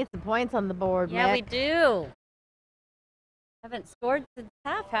right, we need some points on the board, Yeah, we Mick. do. Haven't scored since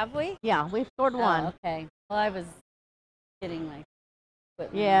half, have we? Yeah, we've scored one. Oh, okay. Well, I was getting my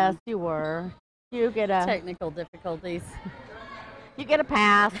equipment Yes, on. you were. You get a Technical difficulties. you get a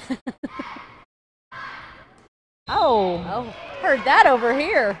pass. Oh, Oh, heard that over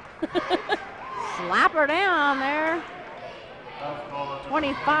here. slap her down there. Foul call on number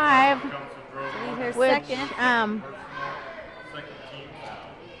 25, Council Grove. Leave her which second. Second team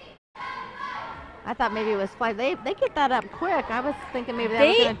foul. I thought maybe it was 5. They get that up quick. I was thinking maybe that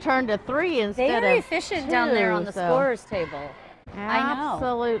was They- going to turn to 3 They instead are of efficient 2, down there on the so- scorer's table. I know.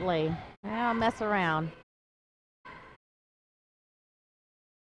 Absolutely. I'll mess around.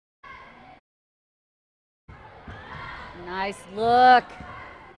 Nice look.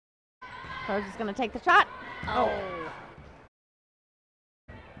 Coach is going to take the shot. Oh.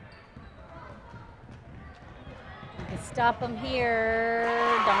 You can stop him here.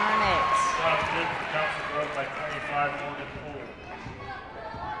 Darn it. Foul good for Council Grove by 25, Morgan Poole.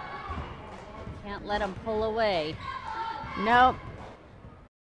 Can't let him pull away. Nope.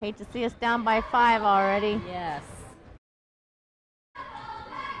 Hate to see us down by 5 already. Yes.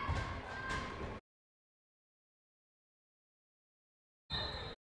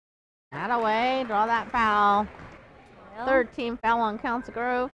 Attaway, draw that foul. Well, Third team foul on Council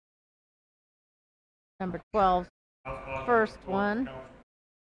Grove. Number 12. Foul call on First number 12, one. Council.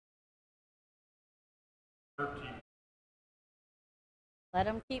 13. let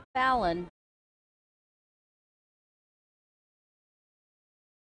him keep fouling.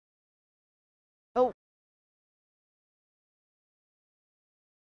 Oh.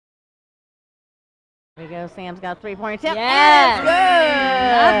 There we go. Sam's got a 3-point attempt. Yes.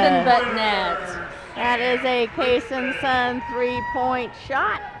 And Nothing it's good. but net. That is a Case and Son 3-point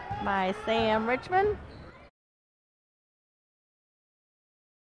shot by Sam Richmond.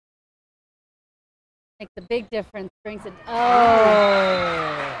 Make the big difference. Brings it.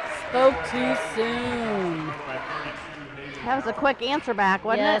 Oh, spoke too soon. That was a quick answer back,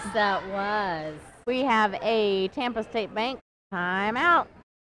 wasn't Yes, it? that was. We have a Tampa State Bank timeout.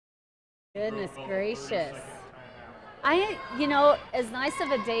 Goodness gracious. You know, as nice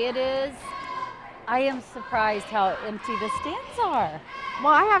of a day it is, I am surprised how empty the stands are.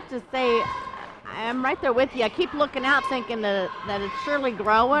 Well, I have to say, I'm right there with you. I keep looking out thinking that it's surely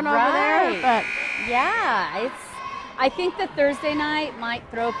growing over there. Right. But Yeah, I think the Thursday night might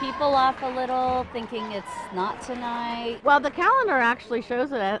throw people off a little, thinking it's not tonight. Well, the calendar actually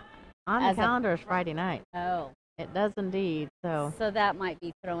shows it on As the a- calendar is Friday night. Oh. It does indeed. So that might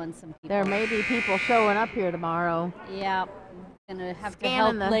be throwing some people. there may be people showing up here tomorrow. Yeah. Gonna have to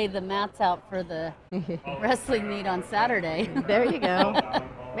Scanning help lay the mats out for the wrestling meet on Saturday. There you go.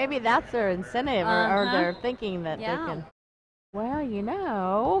 Maybe that's their incentive, or Uh-huh. they're thinking that Yeah. they can. Well, you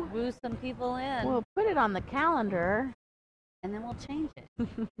know, woo some people in. we'll put it on the calendar. And then we'll change it.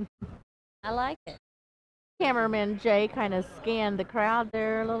 I like it. Cameraman Jay kind of scanned the crowd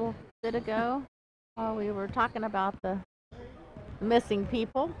there a little bit ago while we were talking about the missing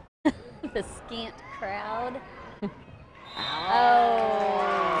people. The scant crowd.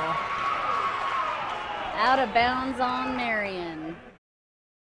 Oh. Out of bounds on Marion.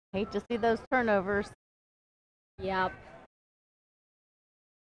 Hate to see those turnovers. Yep.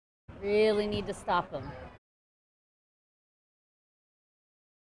 Really need to stop them.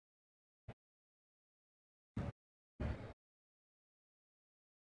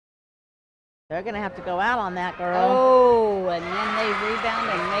 They're going to have to go out on that, girl. Oh, and then they rebound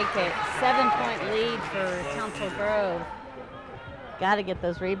and make a 7-point lead for Council Grove. Got to get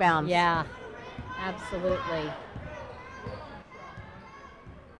those rebounds. Yeah, absolutely.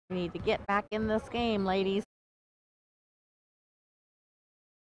 We need to get back in this game, ladies.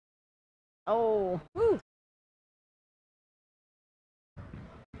 Oh. Whew.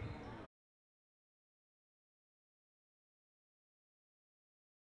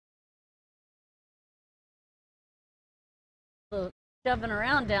 Little shoving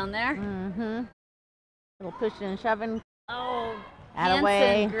around down there. Mm-hmm. Little pushing and shoving. Oh, Out Hanson,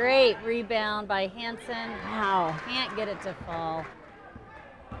 away. great rebound by Hanson. Wow. Can't get it to fall.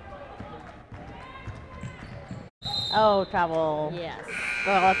 Oh, travel. Yes.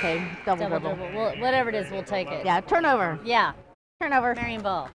 Well, okay. Double dribble. Well, whatever it is, we'll take it. Yeah, turnover. Yeah. Turnover. Marion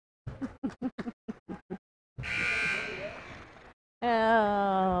ball.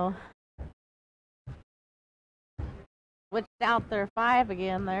 Oh. Switched out their 5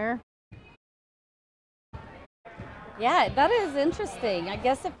 again there. Yeah, that is interesting. I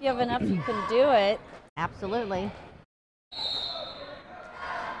guess if you have enough, you can do it. Absolutely.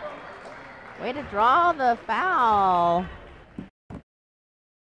 Way to draw the foul. So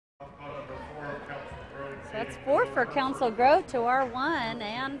that's 4 for Council Grove to our 1,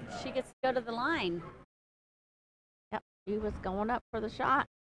 and she gets to go to the line. Yep, she was going up for the shot.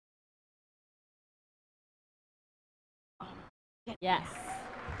 Yes.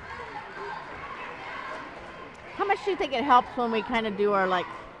 How much do you think it helps when we kind of do our like?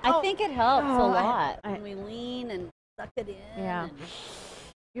 I think it helps a Oh, lot when we lean and suck it in. Yeah. and-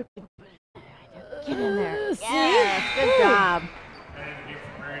 You can get in there. See? Yes, good job. And here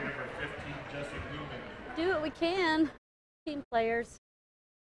for Marion, number 15, Jesse Newman. Do what we can. Team players.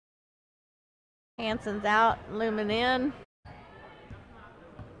 Hanson's out, Lumen in.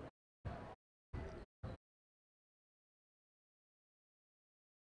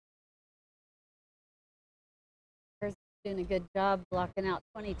 Doing a good job blocking out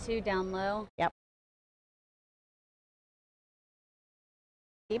 22 down low. Yep.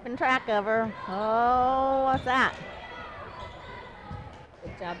 Keeping track of her. Oh, what's that?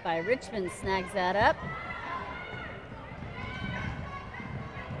 Good job by Richmond, snags that up.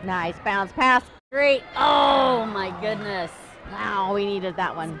 Nice bounce pass. Great. Oh my goodness. Wow, we needed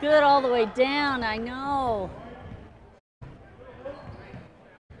that one. Good all the way down, I know.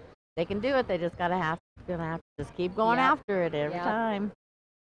 They can do it. They just gonna have to just keep going Yep. after it every Yep. time.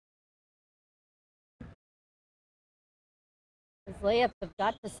 Those layups have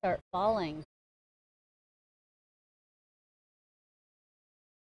got to start falling.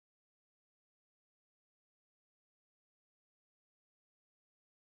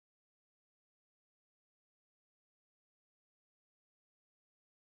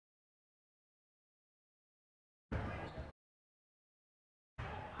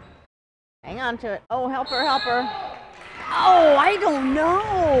 Hang on to it. Oh, help her, help her. Oh, I don't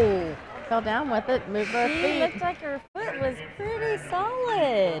know. Fell down with it. Move her She feet. looked like her foot was pretty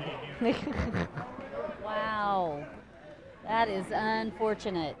solid. Wow. That is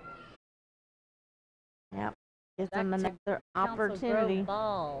unfortunate. Yep. Gives Back them to another Council Grove opportunity.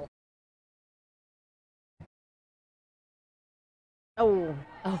 ball. Oh.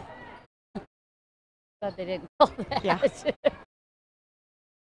 Oh. Glad they didn't call that. Yeah.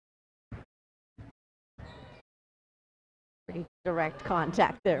 Pretty direct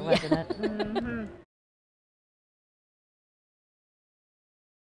contact there, wasn't it? Mhm.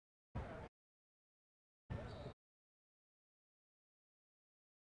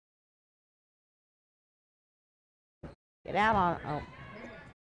 Get out on. Oh.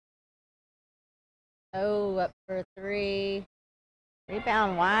 Oh, up for 3.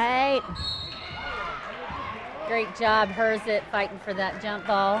 Rebound, White. Great job, Herzit, fighting for that jump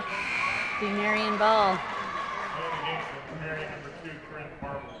ball. Be Marion ball.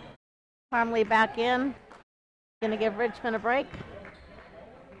 Parmley back in. Gonna give Richmond a break.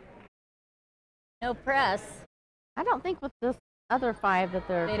 No press. I don't think with this other 5 that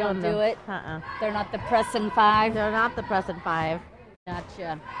they're They doing don't do it? They're not the pressing 5? They're not the pressing 5.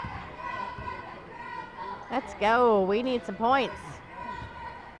 Gotcha. Let's go. We need some points.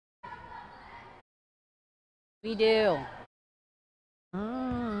 We do.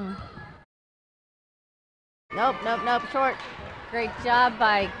 Nope, nope, nope. Short. Great job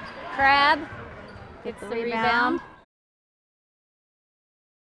by Crab. Gets the rebound.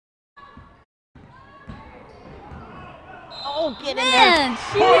 Oh, get in Man, there.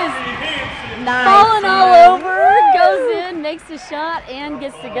 she is Nice. falling all over. Goes in, makes a shot, and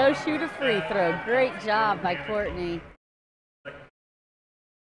gets to go shoot a free throw. Great job by Courtney.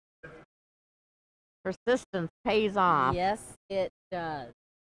 Persistence pays off. Yes, it does.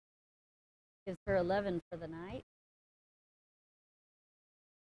 Gives her 11 for the night.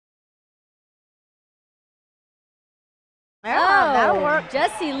 Yeah, that'll work.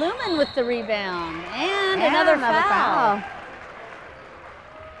 Jessie Lumen with the rebound. And another foul.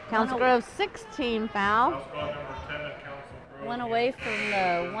 Council Grove 16 foul. One away from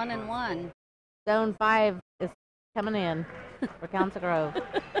the 1-and-1. Zone 5 is coming in for Council Grove.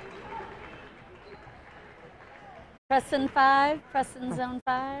 Preston 5, Preston zone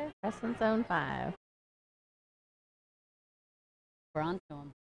 5. Preston zone 5. We're on to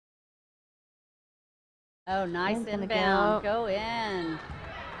him. Oh, nice Hanson's inbound. Go in.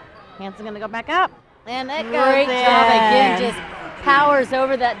 Hanson's going to go back up. And it goes Great in. job again. Just powers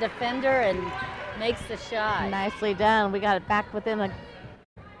over that defender and makes the shot. Nicely done. We got it back within a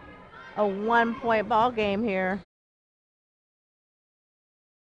 1-point ball game here.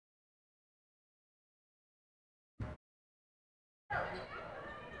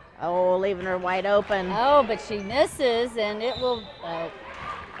 Oh, leaving her wide open. Oh, but she misses, and it will. Oh.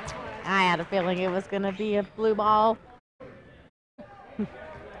 I had a feeling it was going to be a blue ball.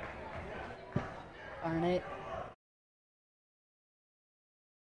 Darn it.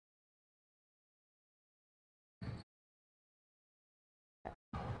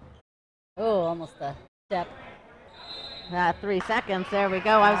 Oh, almost a step. 3 seconds. There we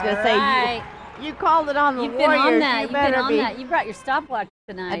go. I was going to say, you called it on the You've Warriors. been on that. You You've better been on be. that. You brought your stopwatch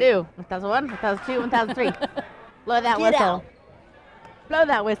tonight. I do. 1001, 1002, 1003. Blow that Get whistle. out. Blow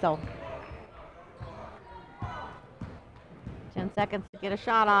that whistle. 10 seconds to get a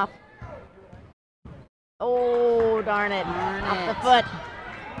shot off. Oh, darn it. Off the foot.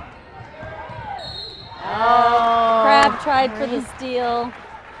 Oh, Crab tried for the steal.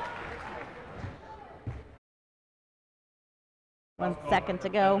 1 second to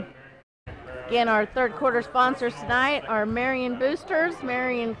go. Again, our third quarter sponsors tonight are Marion Boosters,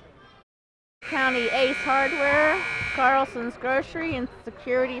 Marion County Ace Hardware, Carlson's Grocery, and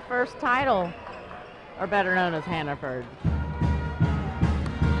Security First Title, or better known as Hannaford.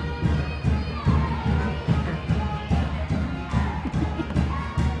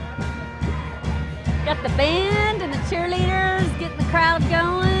 Got the band and the cheerleaders getting the crowd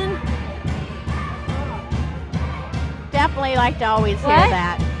going. Definitely like to always hear What?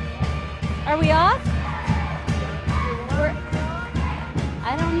 that. Are we off?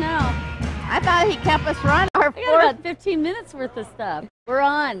 I don't know. I thought he kept us running. Our We got about 15 minutes worth of stuff. We're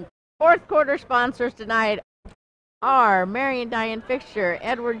on. fourth quarter sponsors tonight are Marion Diane Fixture,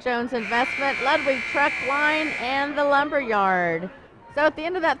 Edward Jones Investment, Ludwig Truck Line, and the Lumber Yard. So at the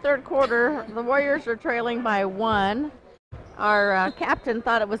end of that third quarter, the Warriors are trailing by 1. Our captain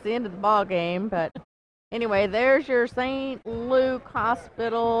thought it was the end of the ball game, but anyway, there's your St. Luke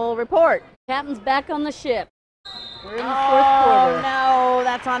Hospital report. Captain's back on the ship. We're in the Oh, fourth quarter. no,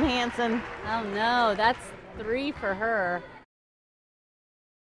 that's on Hanson. Oh, no. That's 3 for her.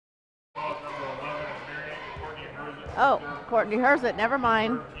 Oh, Courtney Herzit, never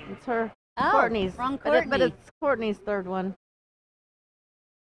mind. It's her. Oh, Courtney's. wrong But it's Courtney. Courtney's third one.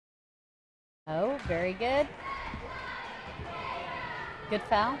 Oh, very good. Good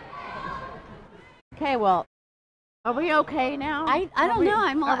foul. Okay, well, are we okay now? I don't know.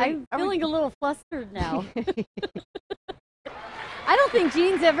 I'm are we- feeling a little flustered now. I don't think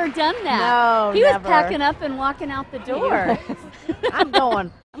Gene's ever done that. No, he was never. packing up and walking out the door. I'm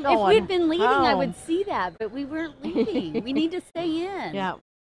going. If we'd been leading, I home. would see that, but we weren't leading. We need to stay in. Yeah,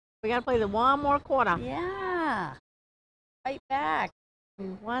 we got to play the one more quarter. Yeah. Fight back. We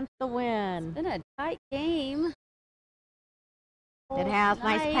want the win. It's been a tight game. It has.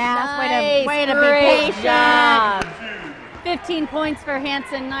 Nice Nice, pass. nice. Way to be Great patient. job. 15 points for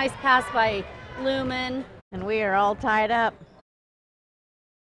Hanson. Nice pass by Lumen. And we are all tied up.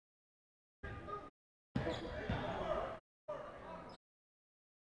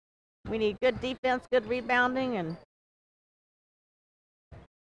 We need good defense, good rebounding, and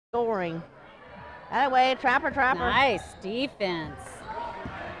scoring. That way, Trapper. Nice defense.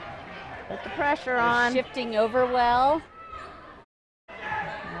 Put the pressure on. Shifting over well.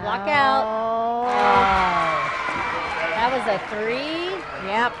 Block out. Oh. That was a 3.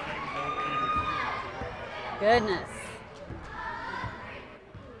 Yep. Goodness.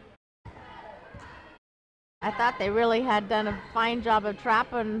 I thought they really had done a fine job of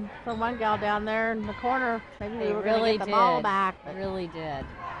trapping the one gal down there in the corner. Maybe They we were going really to get the did. ball back. But Really did.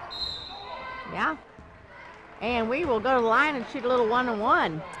 yeah. And we will go to the line and shoot a little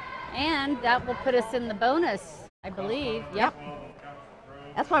 1-on-1. And that will put us in the bonus, I believe. Yep.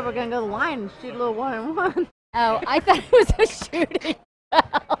 That's why we're going to go to the line and shoot a little 1-on-1. Oh, I thought it was a shooting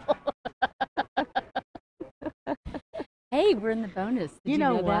foul. Hey, we're in the bonus. Did you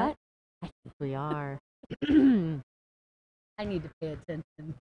know what? that? I think we are. I need to pay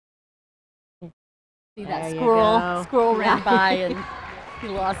attention. See There that you squirrel? go. Squirrel ran Yeah. by and he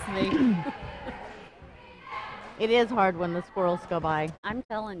lost me. It is hard when the squirrels go by. I'm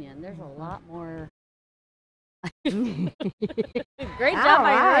telling you, there's a lot more. Great Great job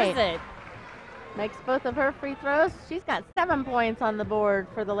by right. Rosette. Makes both of her free throws. She's got 7 points on the board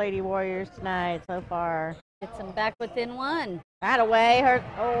for the Lady Warriors tonight so far. Gets them back within 1. Right away, her.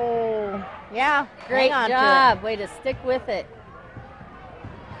 Oh, yeah. Great hang on to it. job. Way to stick with it.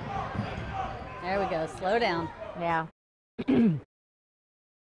 There we go. Slow down. Yeah.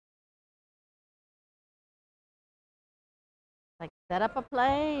 Like set up a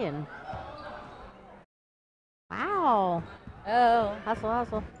play and. Wow. Oh.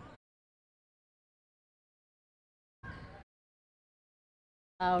 Hustle.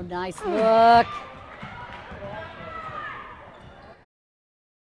 Oh, nice look.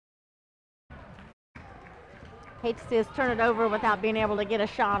 Hate to see us turn it over without being able to get a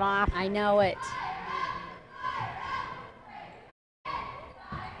shot off. I know it.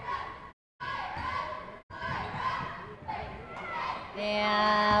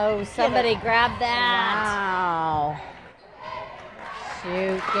 Yeah, oh, somebody grab that. Wow.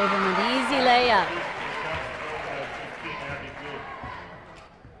 Shoot, gave him an easy layup.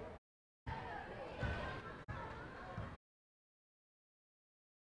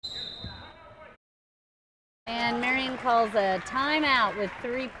 And Marion calls a timeout with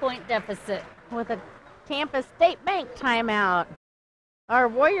 3-point deficit. With a Tampa State Bank timeout. Our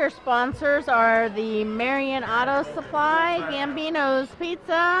Warrior sponsors are the Marion Auto Supply, Gambino's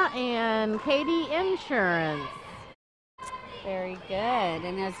Pizza, and Katie Insurance. Very good.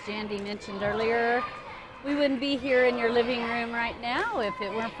 And as Jandy mentioned earlier, we wouldn't be here in your living room right now if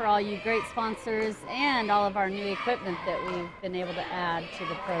it weren't for all you great sponsors and all of our new equipment that we've been able to add to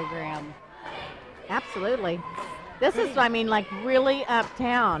the program. Absolutely. This is, I mean, like really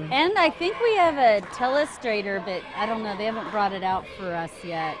uptown. And I think we have a telestrator, but I don't know, they haven't brought it out for us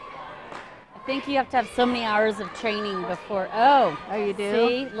yet. I think you have to have so many hours of training before. Oh, you do?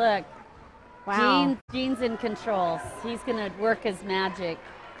 See, look. Wow. Gene's in control. He's going to work his magic.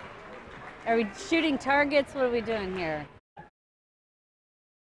 Are we shooting targets? What are we doing here?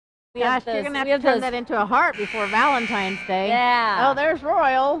 Gosh, you're going to have to turn that into a heart before Valentine's Day. Yeah. Oh, there's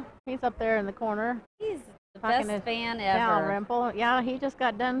Royal. He's up there in the corner. He's the Talking best to fan Val ever. Rimple. Yeah, he just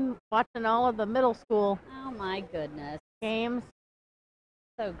got done watching all of the middle school Oh, my goodness. games.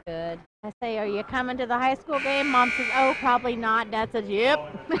 So good. I say, are you coming to the high school game? Mom says, oh, probably not. Dad says, yep.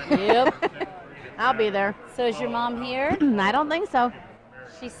 Yep. I'll be there. So is your mom here? I don't think so.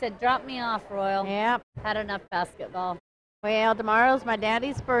 She said, drop me off, Royal. Yep. Had enough basketball. Well, tomorrow's my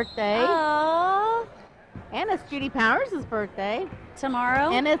daddy's birthday. Oh. And it's Judy Powers' birthday.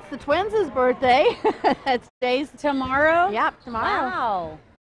 Tomorrow? And it's the twins' birthday. That's Jay's. Tomorrow? Yep, tomorrow. Wow.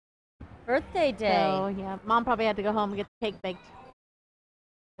 Birthday day. So, yeah, Mom probably had to go home and get the cake baked.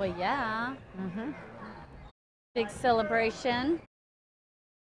 Well, yeah. Mm-hmm. Big celebration.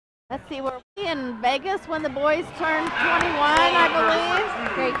 Let's see, were we in Vegas when the boys turned 21, I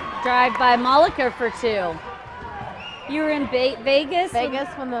believe? Great drive by Molliker for 2. You were in Vegas? Vegas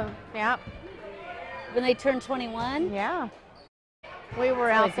when the, yeah. When they turned 21? Yeah. We were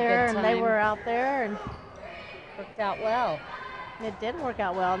It's out always a there good and they time. were out there and Worked out well. it did work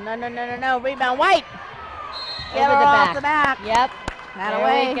out well. No. Rebound, White. Get Over her the off back. the back. Yep. That There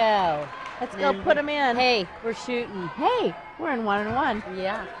away. we go. Let's And go then put them in. Hey, we're shooting. Hey, we're in 1-1.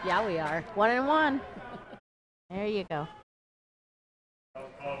 Yeah, we are. 1-1. There you go.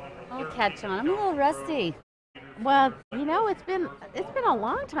 I'll catch on. I'm a little rusty. Well, you know, it's been a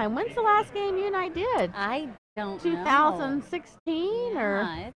long time. When's the last game you and I did? I don't 2016 know. or?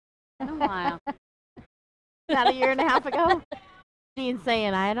 Yeah, it's been a while. About a year and a half ago. Jean's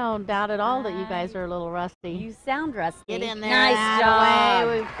saying, I don't doubt at all that you guys are a little rusty. You sound rusty. Get in there. Nice job.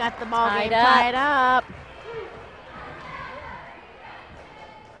 Away. We've got the ball Tied game up. tied up.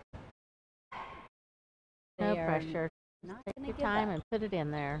 No They are pressure. not Take gonna your give time up. and put it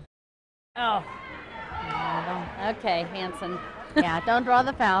in there. Oh. No, Okay, Hanson. yeah, don't draw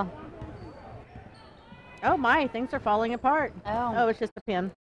the foul. Oh my, things are falling apart. Oh. It's just a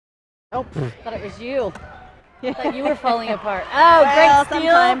pin. Oh, Thought it was you. yeah. Thought you were falling apart. Oh, Well, great steal.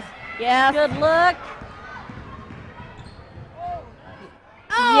 sometimes. Yes. Good look.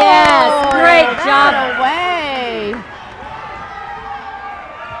 Oh, Yes, great that job. away.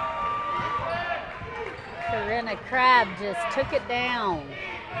 Corinna Crab just took it down.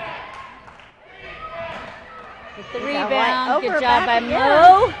 Get the We got rebound. right Good over job by back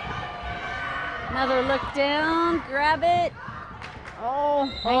Mo. Another look down. Grab it. Oh,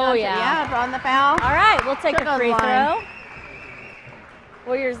 hang Oh, on to- yeah. drawing the foul. All right, we'll take Took a on free line. throw.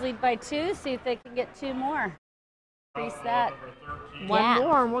 Warriors lead by 2. See if they can get 2 more. Increase that. One Yeah.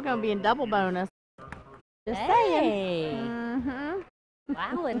 more, and we're going to be in double bonus. Just saying. Hey. Mm-hmm.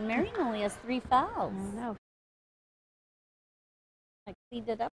 Wow, and Marion only has 3 fouls. I know. I cleaned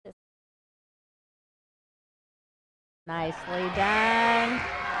it up this. Nicely done.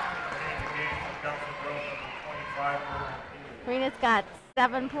 Karina's got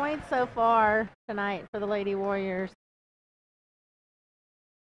 7 points so far tonight for the Lady Warriors.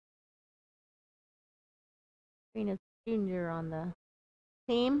 Karina's junior on the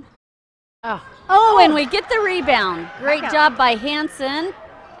team. Oh, and we get the rebound. Great Knockout. job by Hanson.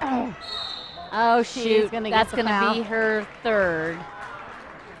 Oh, She's shoot. gonna get That's the going to foul. be her 3rd.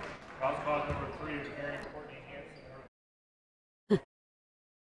 Foul call number 3 is Marion Courtney Hanson.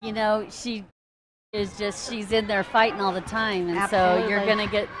 You know, she's in there fighting all the time, and so you're Absolutely. going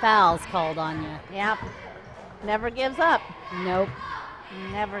to get fouls called on you. Yep. Never gives up. Nope.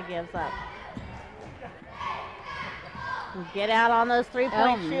 Never gives up. Get out on those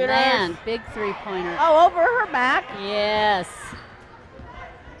three-point Oh, shooters. man, big 3-pointer. Oh, over her back. Yes.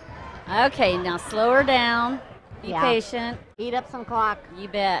 Okay, now slow her down. Be Yeah. patient. Eat up some clock. You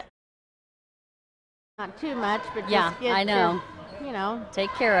bet. Not too much, but Yeah, just get I know. your,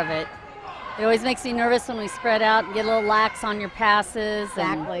 Take care of it. It always makes me nervous when we spread out and get a little lax on your passes.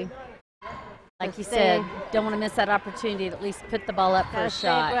 exactly. And like Just you stay- said, don't want to miss that opportunity to at least put the ball up for Gotta a stay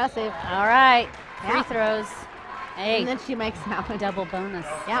shot. aggressive. All right, free Yeah. throws. Hey, And then she makes that one. double bonus.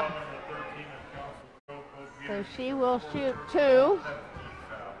 Yep. So she will shoot 2.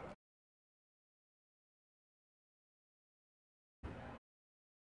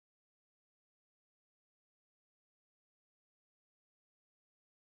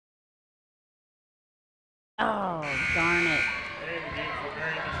 Oh, darn it.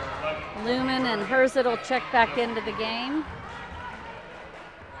 Lumen and Herzit will check back into the game.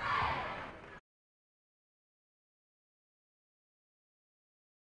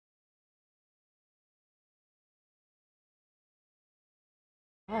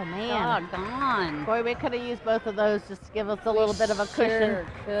 Oh, man. Doggone. Boy, we could have used both of those just to give us a little bit of a cushion. Sure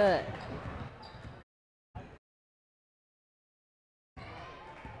could.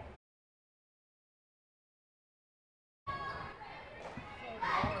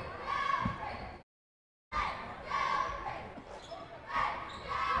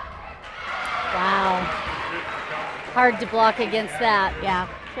 Wow. Hard to block against that. Yeah,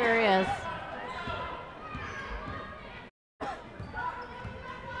 sure is.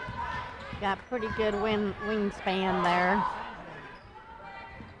 Got pretty good wingspan there.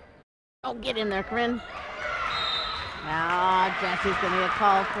 Oh, get in there, Corinne. Ah, Jesse's going to get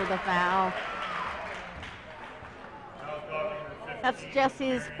called for the foul. That's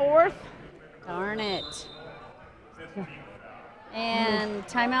Jesse's 4th. Darn it. And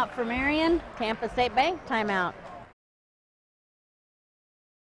timeout for Marion. Tampa State Bank timeout.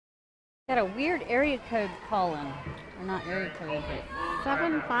 Got a weird area code calling. Or not area code, but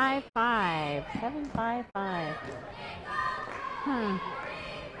 755. 755.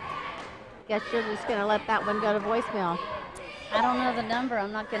 Guess you're just going to let that one go to voicemail. I don't know the number.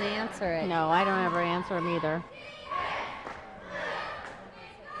 I'm not going to answer it. No, I don't ever answer them either.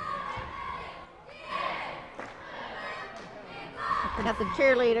 Got the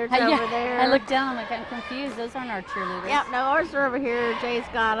cheerleaders over there. I looked down. I'm like, I'm confused. Those aren't our cheerleaders. Yep, no, ours are over here. Jay's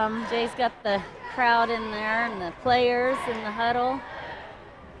got them. Jay's got the crowd in there and the players in the huddle.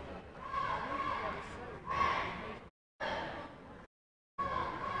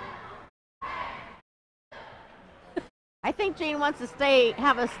 I think Gene wants to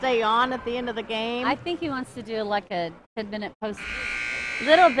have us stay on at the end of the game. I think he wants to do like a 10-minute post.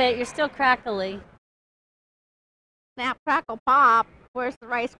 Little bit. You're still crackly. Snap, crackle, pop. Where's the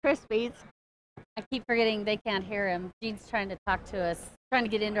Rice Krispies? I keep forgetting they can't hear him. Gene's trying to talk to us, trying to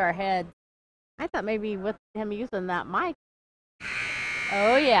get into our heads. I thought maybe with him using that mic.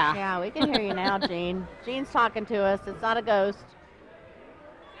 Oh, yeah. Yeah, we can hear you now, Gene. Gene's talking to us. It's not a ghost.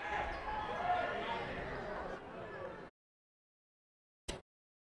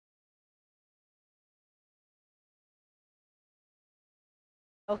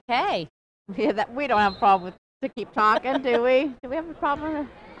 Okay. Yeah, we don't have a problem to keep talking, do we? Do we have a problem?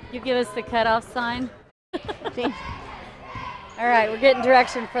 You give us the cutoff sign. Gene. All right, we're getting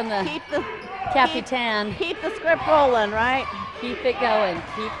direction from the Capitan. Keep the script rolling, right? Keep it going.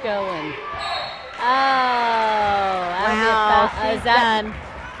 Keep going. Oh, wow. Is that done?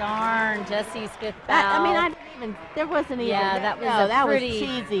 Darn, Jesse's fifth foul. There wasn't even. Yeah, that was that was pretty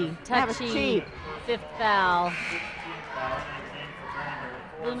cheesy. That was touchy cheap. Fifth foul.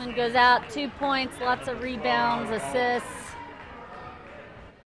 Lumen goes out, 2 points, lots of rebounds, assists.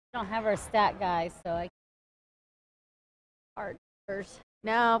 We don't have our stat guys, so I hard numbers.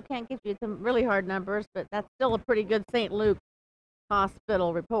 No, can't give you some really hard numbers, but that's still a pretty good St. Luke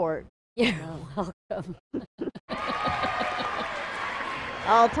Hospital report. You're welcome.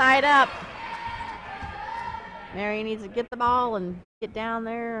 All tied up. Mary needs to get the ball and get down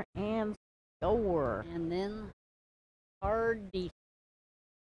there and score. And then hard defense.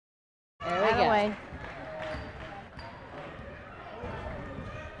 There we Right go. away.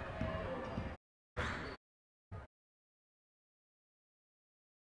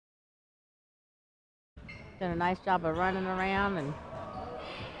 Done a nice job of running around and.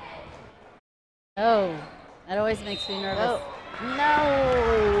 Oh, that always makes me nervous. Oh,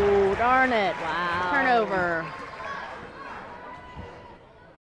 no, darn it. Wow. Turnover.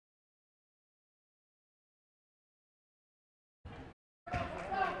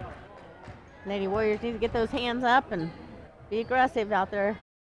 Lady Warriors need to get those hands up and be aggressive out there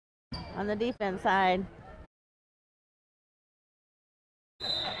on the defense side.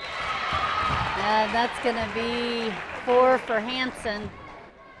 That's going to be 4 for Hanson.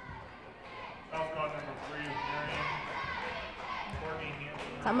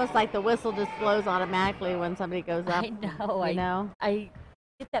 It's almost like the whistle just blows automatically when somebody goes up. I know. You know? I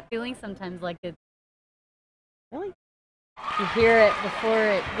get that feeling sometimes like it's. Really? You hear it before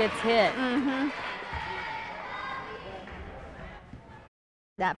it gets hit. Mm-hmm.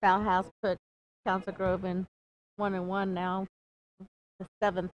 That foul has put Council Grove in 1-1 now. The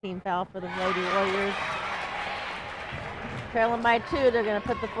 7th team foul for the Lady Warriors. Trailing by 2, they're going to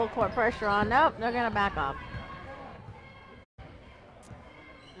put the full court pressure on. Nope, they're going to back off.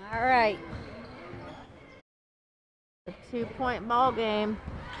 All right. The 2-point ball game.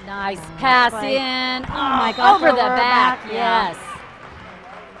 Nice pass in. Oh my God! Over the back. Yes.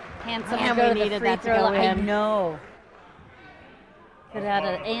 Hanson will go to the free throw line. I know. Could have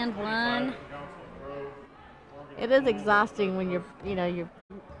had an and one. It is exhausting when you're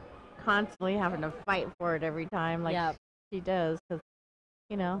constantly having to fight for it every time, like she does, because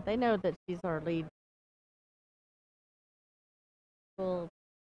they know that she's our lead. Cool.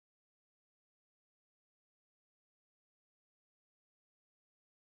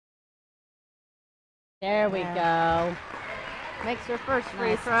 There we go. Makes her first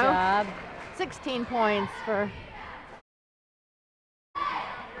free Nice throw. Job. 16 points for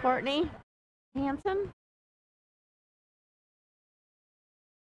Courtney Hanson.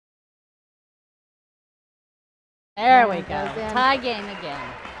 There we go. Tie game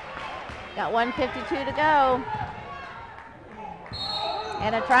again. Got 1:52 to go.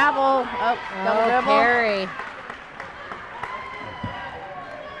 And a travel. Oh, double dribble. Perry.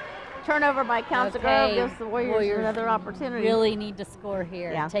 Turnover by Council Grove gives the Warriors another opportunity. Really need to score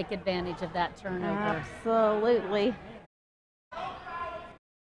here. Yeah. Take advantage of that turnover. Absolutely.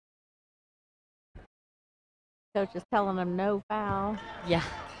 Coach is telling them no foul. Yeah.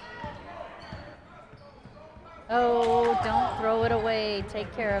 Oh, don't throw it away.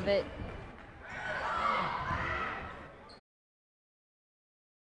 Take care of it.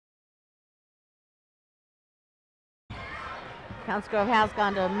 Council Grove has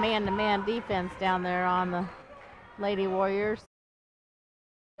gone to man-to-man defense down there on the Lady Warriors.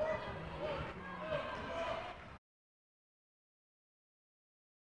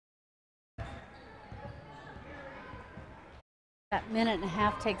 That minute and a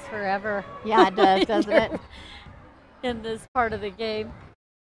half takes forever. Yeah, it does, doesn't it? In this part of the game.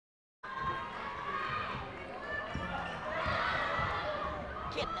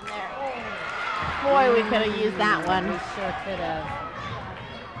 Getting in there. Boy, we could have used that one. We sure could have.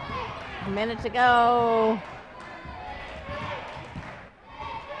 A minute to go.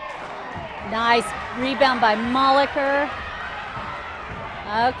 Nice rebound by Molliker.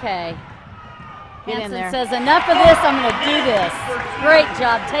 Okay. Get in Hanson there. says, enough of this, I'm going to do this. Great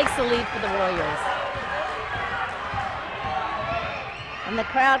job. Takes the lead for the Warriors. And the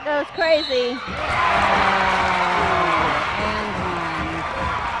crowd goes crazy. And one.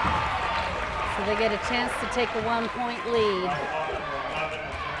 So they get a chance to take a 1-point lead.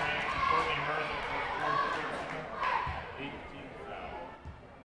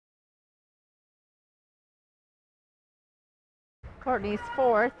 Courtney's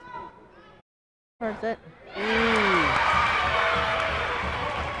fourth. Where's it?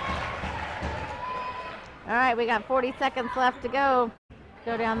 All right, we got 40 seconds left to go.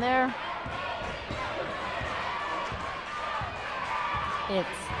 Go down there. It's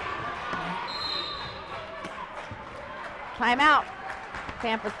timeout.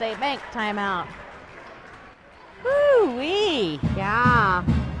 Tampa State Bank timeout. Woo-wee. Yeah.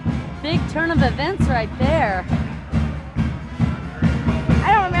 Big turn of events right there.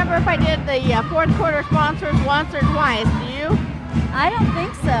 I don't remember if I did the fourth quarter sponsors once or twice. Do you? I don't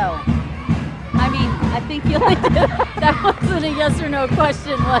think so. I mean, I think you only did. That wasn't a yes or no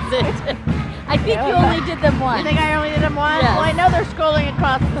question, was it? I think you only did them once. You think I only did them once? Yes. Well, I know they're scrolling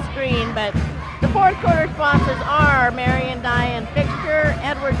across the screen, but the fourth quarter sponsors are Marion Dye and Fixture,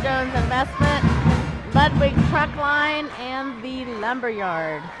 Edward Jones Investment, Ludwig Truck Line, and the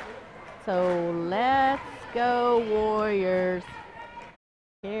Lumberyard. So let's go, Warriors.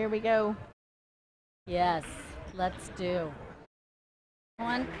 Here we go. Yes, let's do.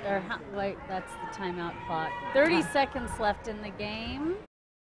 Wait, that's the timeout clock. 30 seconds left in the game.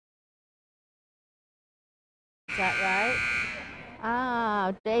 Is that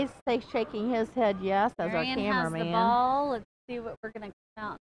right? Jay's shaking his head yes as Marion our cameraman. has the ball. Let's see what we're going to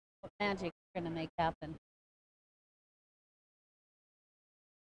count. What magic we're going to make happen.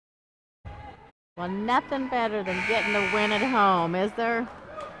 Well, nothing better than getting the win at home, is there?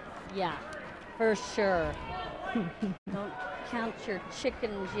 Yeah, for sure. Don't count your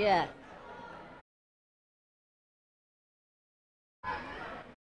chickens yet.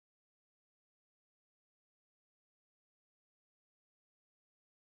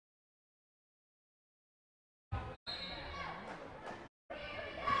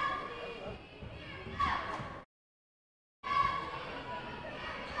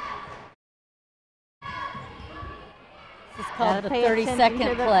 This is called the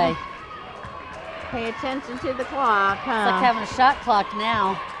 30-second play. Pay attention to the clock, huh? It's like having a shot clock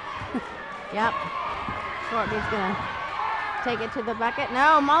now. Yep. Courtney's going to take it to the bucket.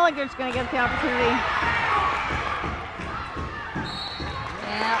 No, Mulligan's going to get the opportunity.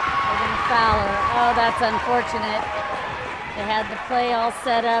 Yeah, they're going to foul her. Oh, that's unfortunate. They had the play all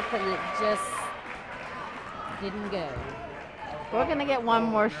set up and it just didn't go. We're going to get one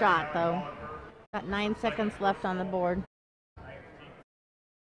more shot, though. Got 9 seconds left on the board.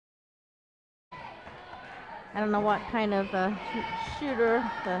 I don't know what kind of shooter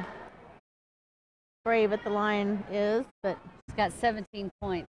the Brave at the line is, but it's got 17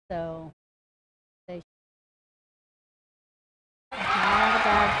 points, so they not a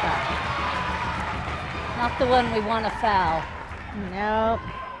bad shot. Not the one we want to foul. Nope.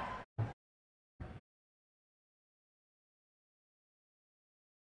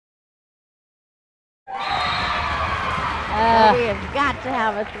 We have got to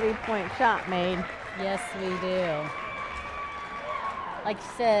have a 3-point shot made. Yes, we do. Like you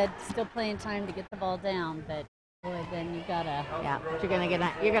said, still plenty of time to get the ball down, but boy, then you gotta. Yeah, but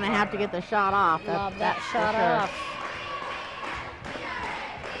you're gonna have to get the shot off. Lob that shot off.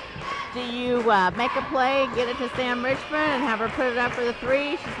 Do you make a play, get it to Sam Richmond, and have her put it up for the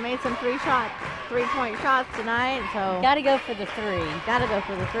three? She's made some 3-point shots tonight, so. Gotta go for the three. Gotta go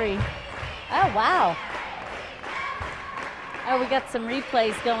for the three. Oh wow. Oh, we got some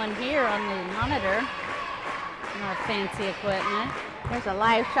replays going here on the monitor. More fancy equipment. There's a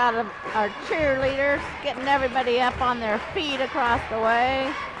live shot of our cheerleaders getting everybody up on their feet across the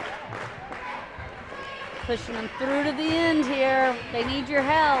way. Pushing them through to the end here. They need your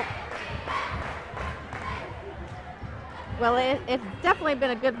help. Well, it's definitely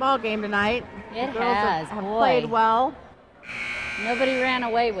been a good ball game tonight. It the girls has. have Boy. played well. Nobody ran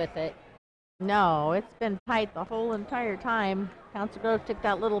away with it. No, it's been tight the whole entire time. Council Grove took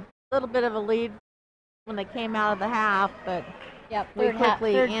that little bit of a lead when they came out of the half, but yep, we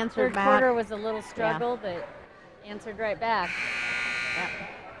quickly answered back. Third quarter was a little struggle, but answered right back. Yep.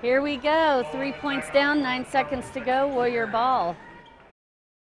 Here we go. 3 points down, 9 seconds to go. Warrior ball.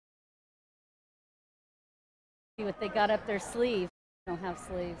 if they got up their sleeve. They don't have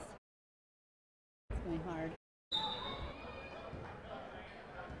sleeves. It's going hard.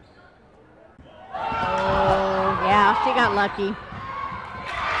 Oh, yeah, she got lucky.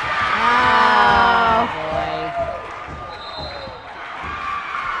 Oh, boy.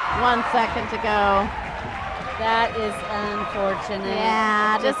 1 second to go. That is unfortunate.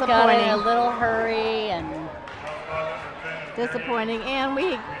 Yeah, Just got disappointing. in a little hurry and disappointing. And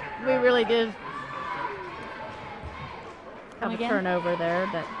we really did have a again? turnover there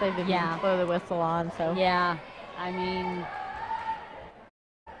that they didn't blow the whistle on. So yeah, I mean,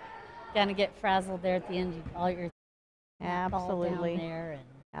 gonna get frazzled there at the end. All your absolutely ball down there and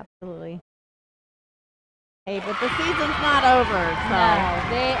absolutely. Hey, but the season's not over. So.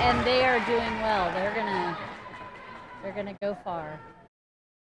 No, they are doing well. They're gonna go far.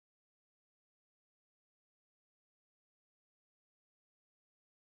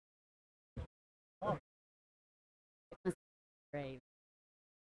 Brave.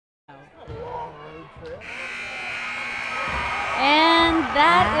 And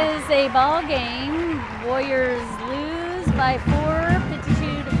that is a ball game. Warriors lose by 4,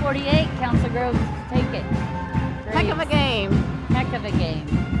 52-48. Council Grove take it. Heck of a game. Heck of a game.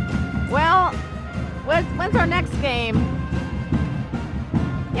 Well, when's our next game?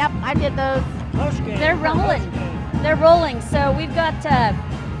 Yep, I did those. They're rolling. They're rolling. So we've got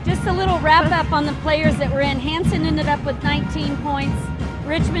just a little wrap up on the players that were in. Hanson ended up with 19 points.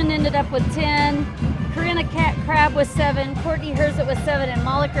 Richmond ended up with 10. Corinna Crabb with 7. Courtney Herzit with 7, and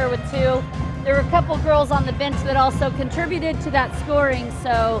Moliker with 2. There were a couple girls on the bench that also contributed to that scoring.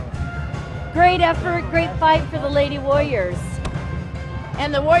 So great effort, great fight for the Lady Warriors.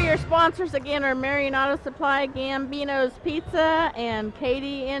 And the Warrior sponsors again are Marion Auto Supply, Gambino's Pizza, and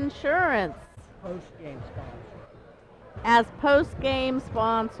Katie Insurance. Post-game sponsor. As post-game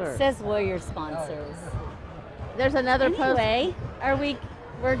sponsors. It says Warrior sponsors. There's another anyway,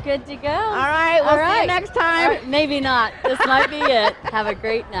 we're good to go. All right, we'll see you next time. Or maybe not. This might be it. Have a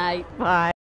great night. Bye.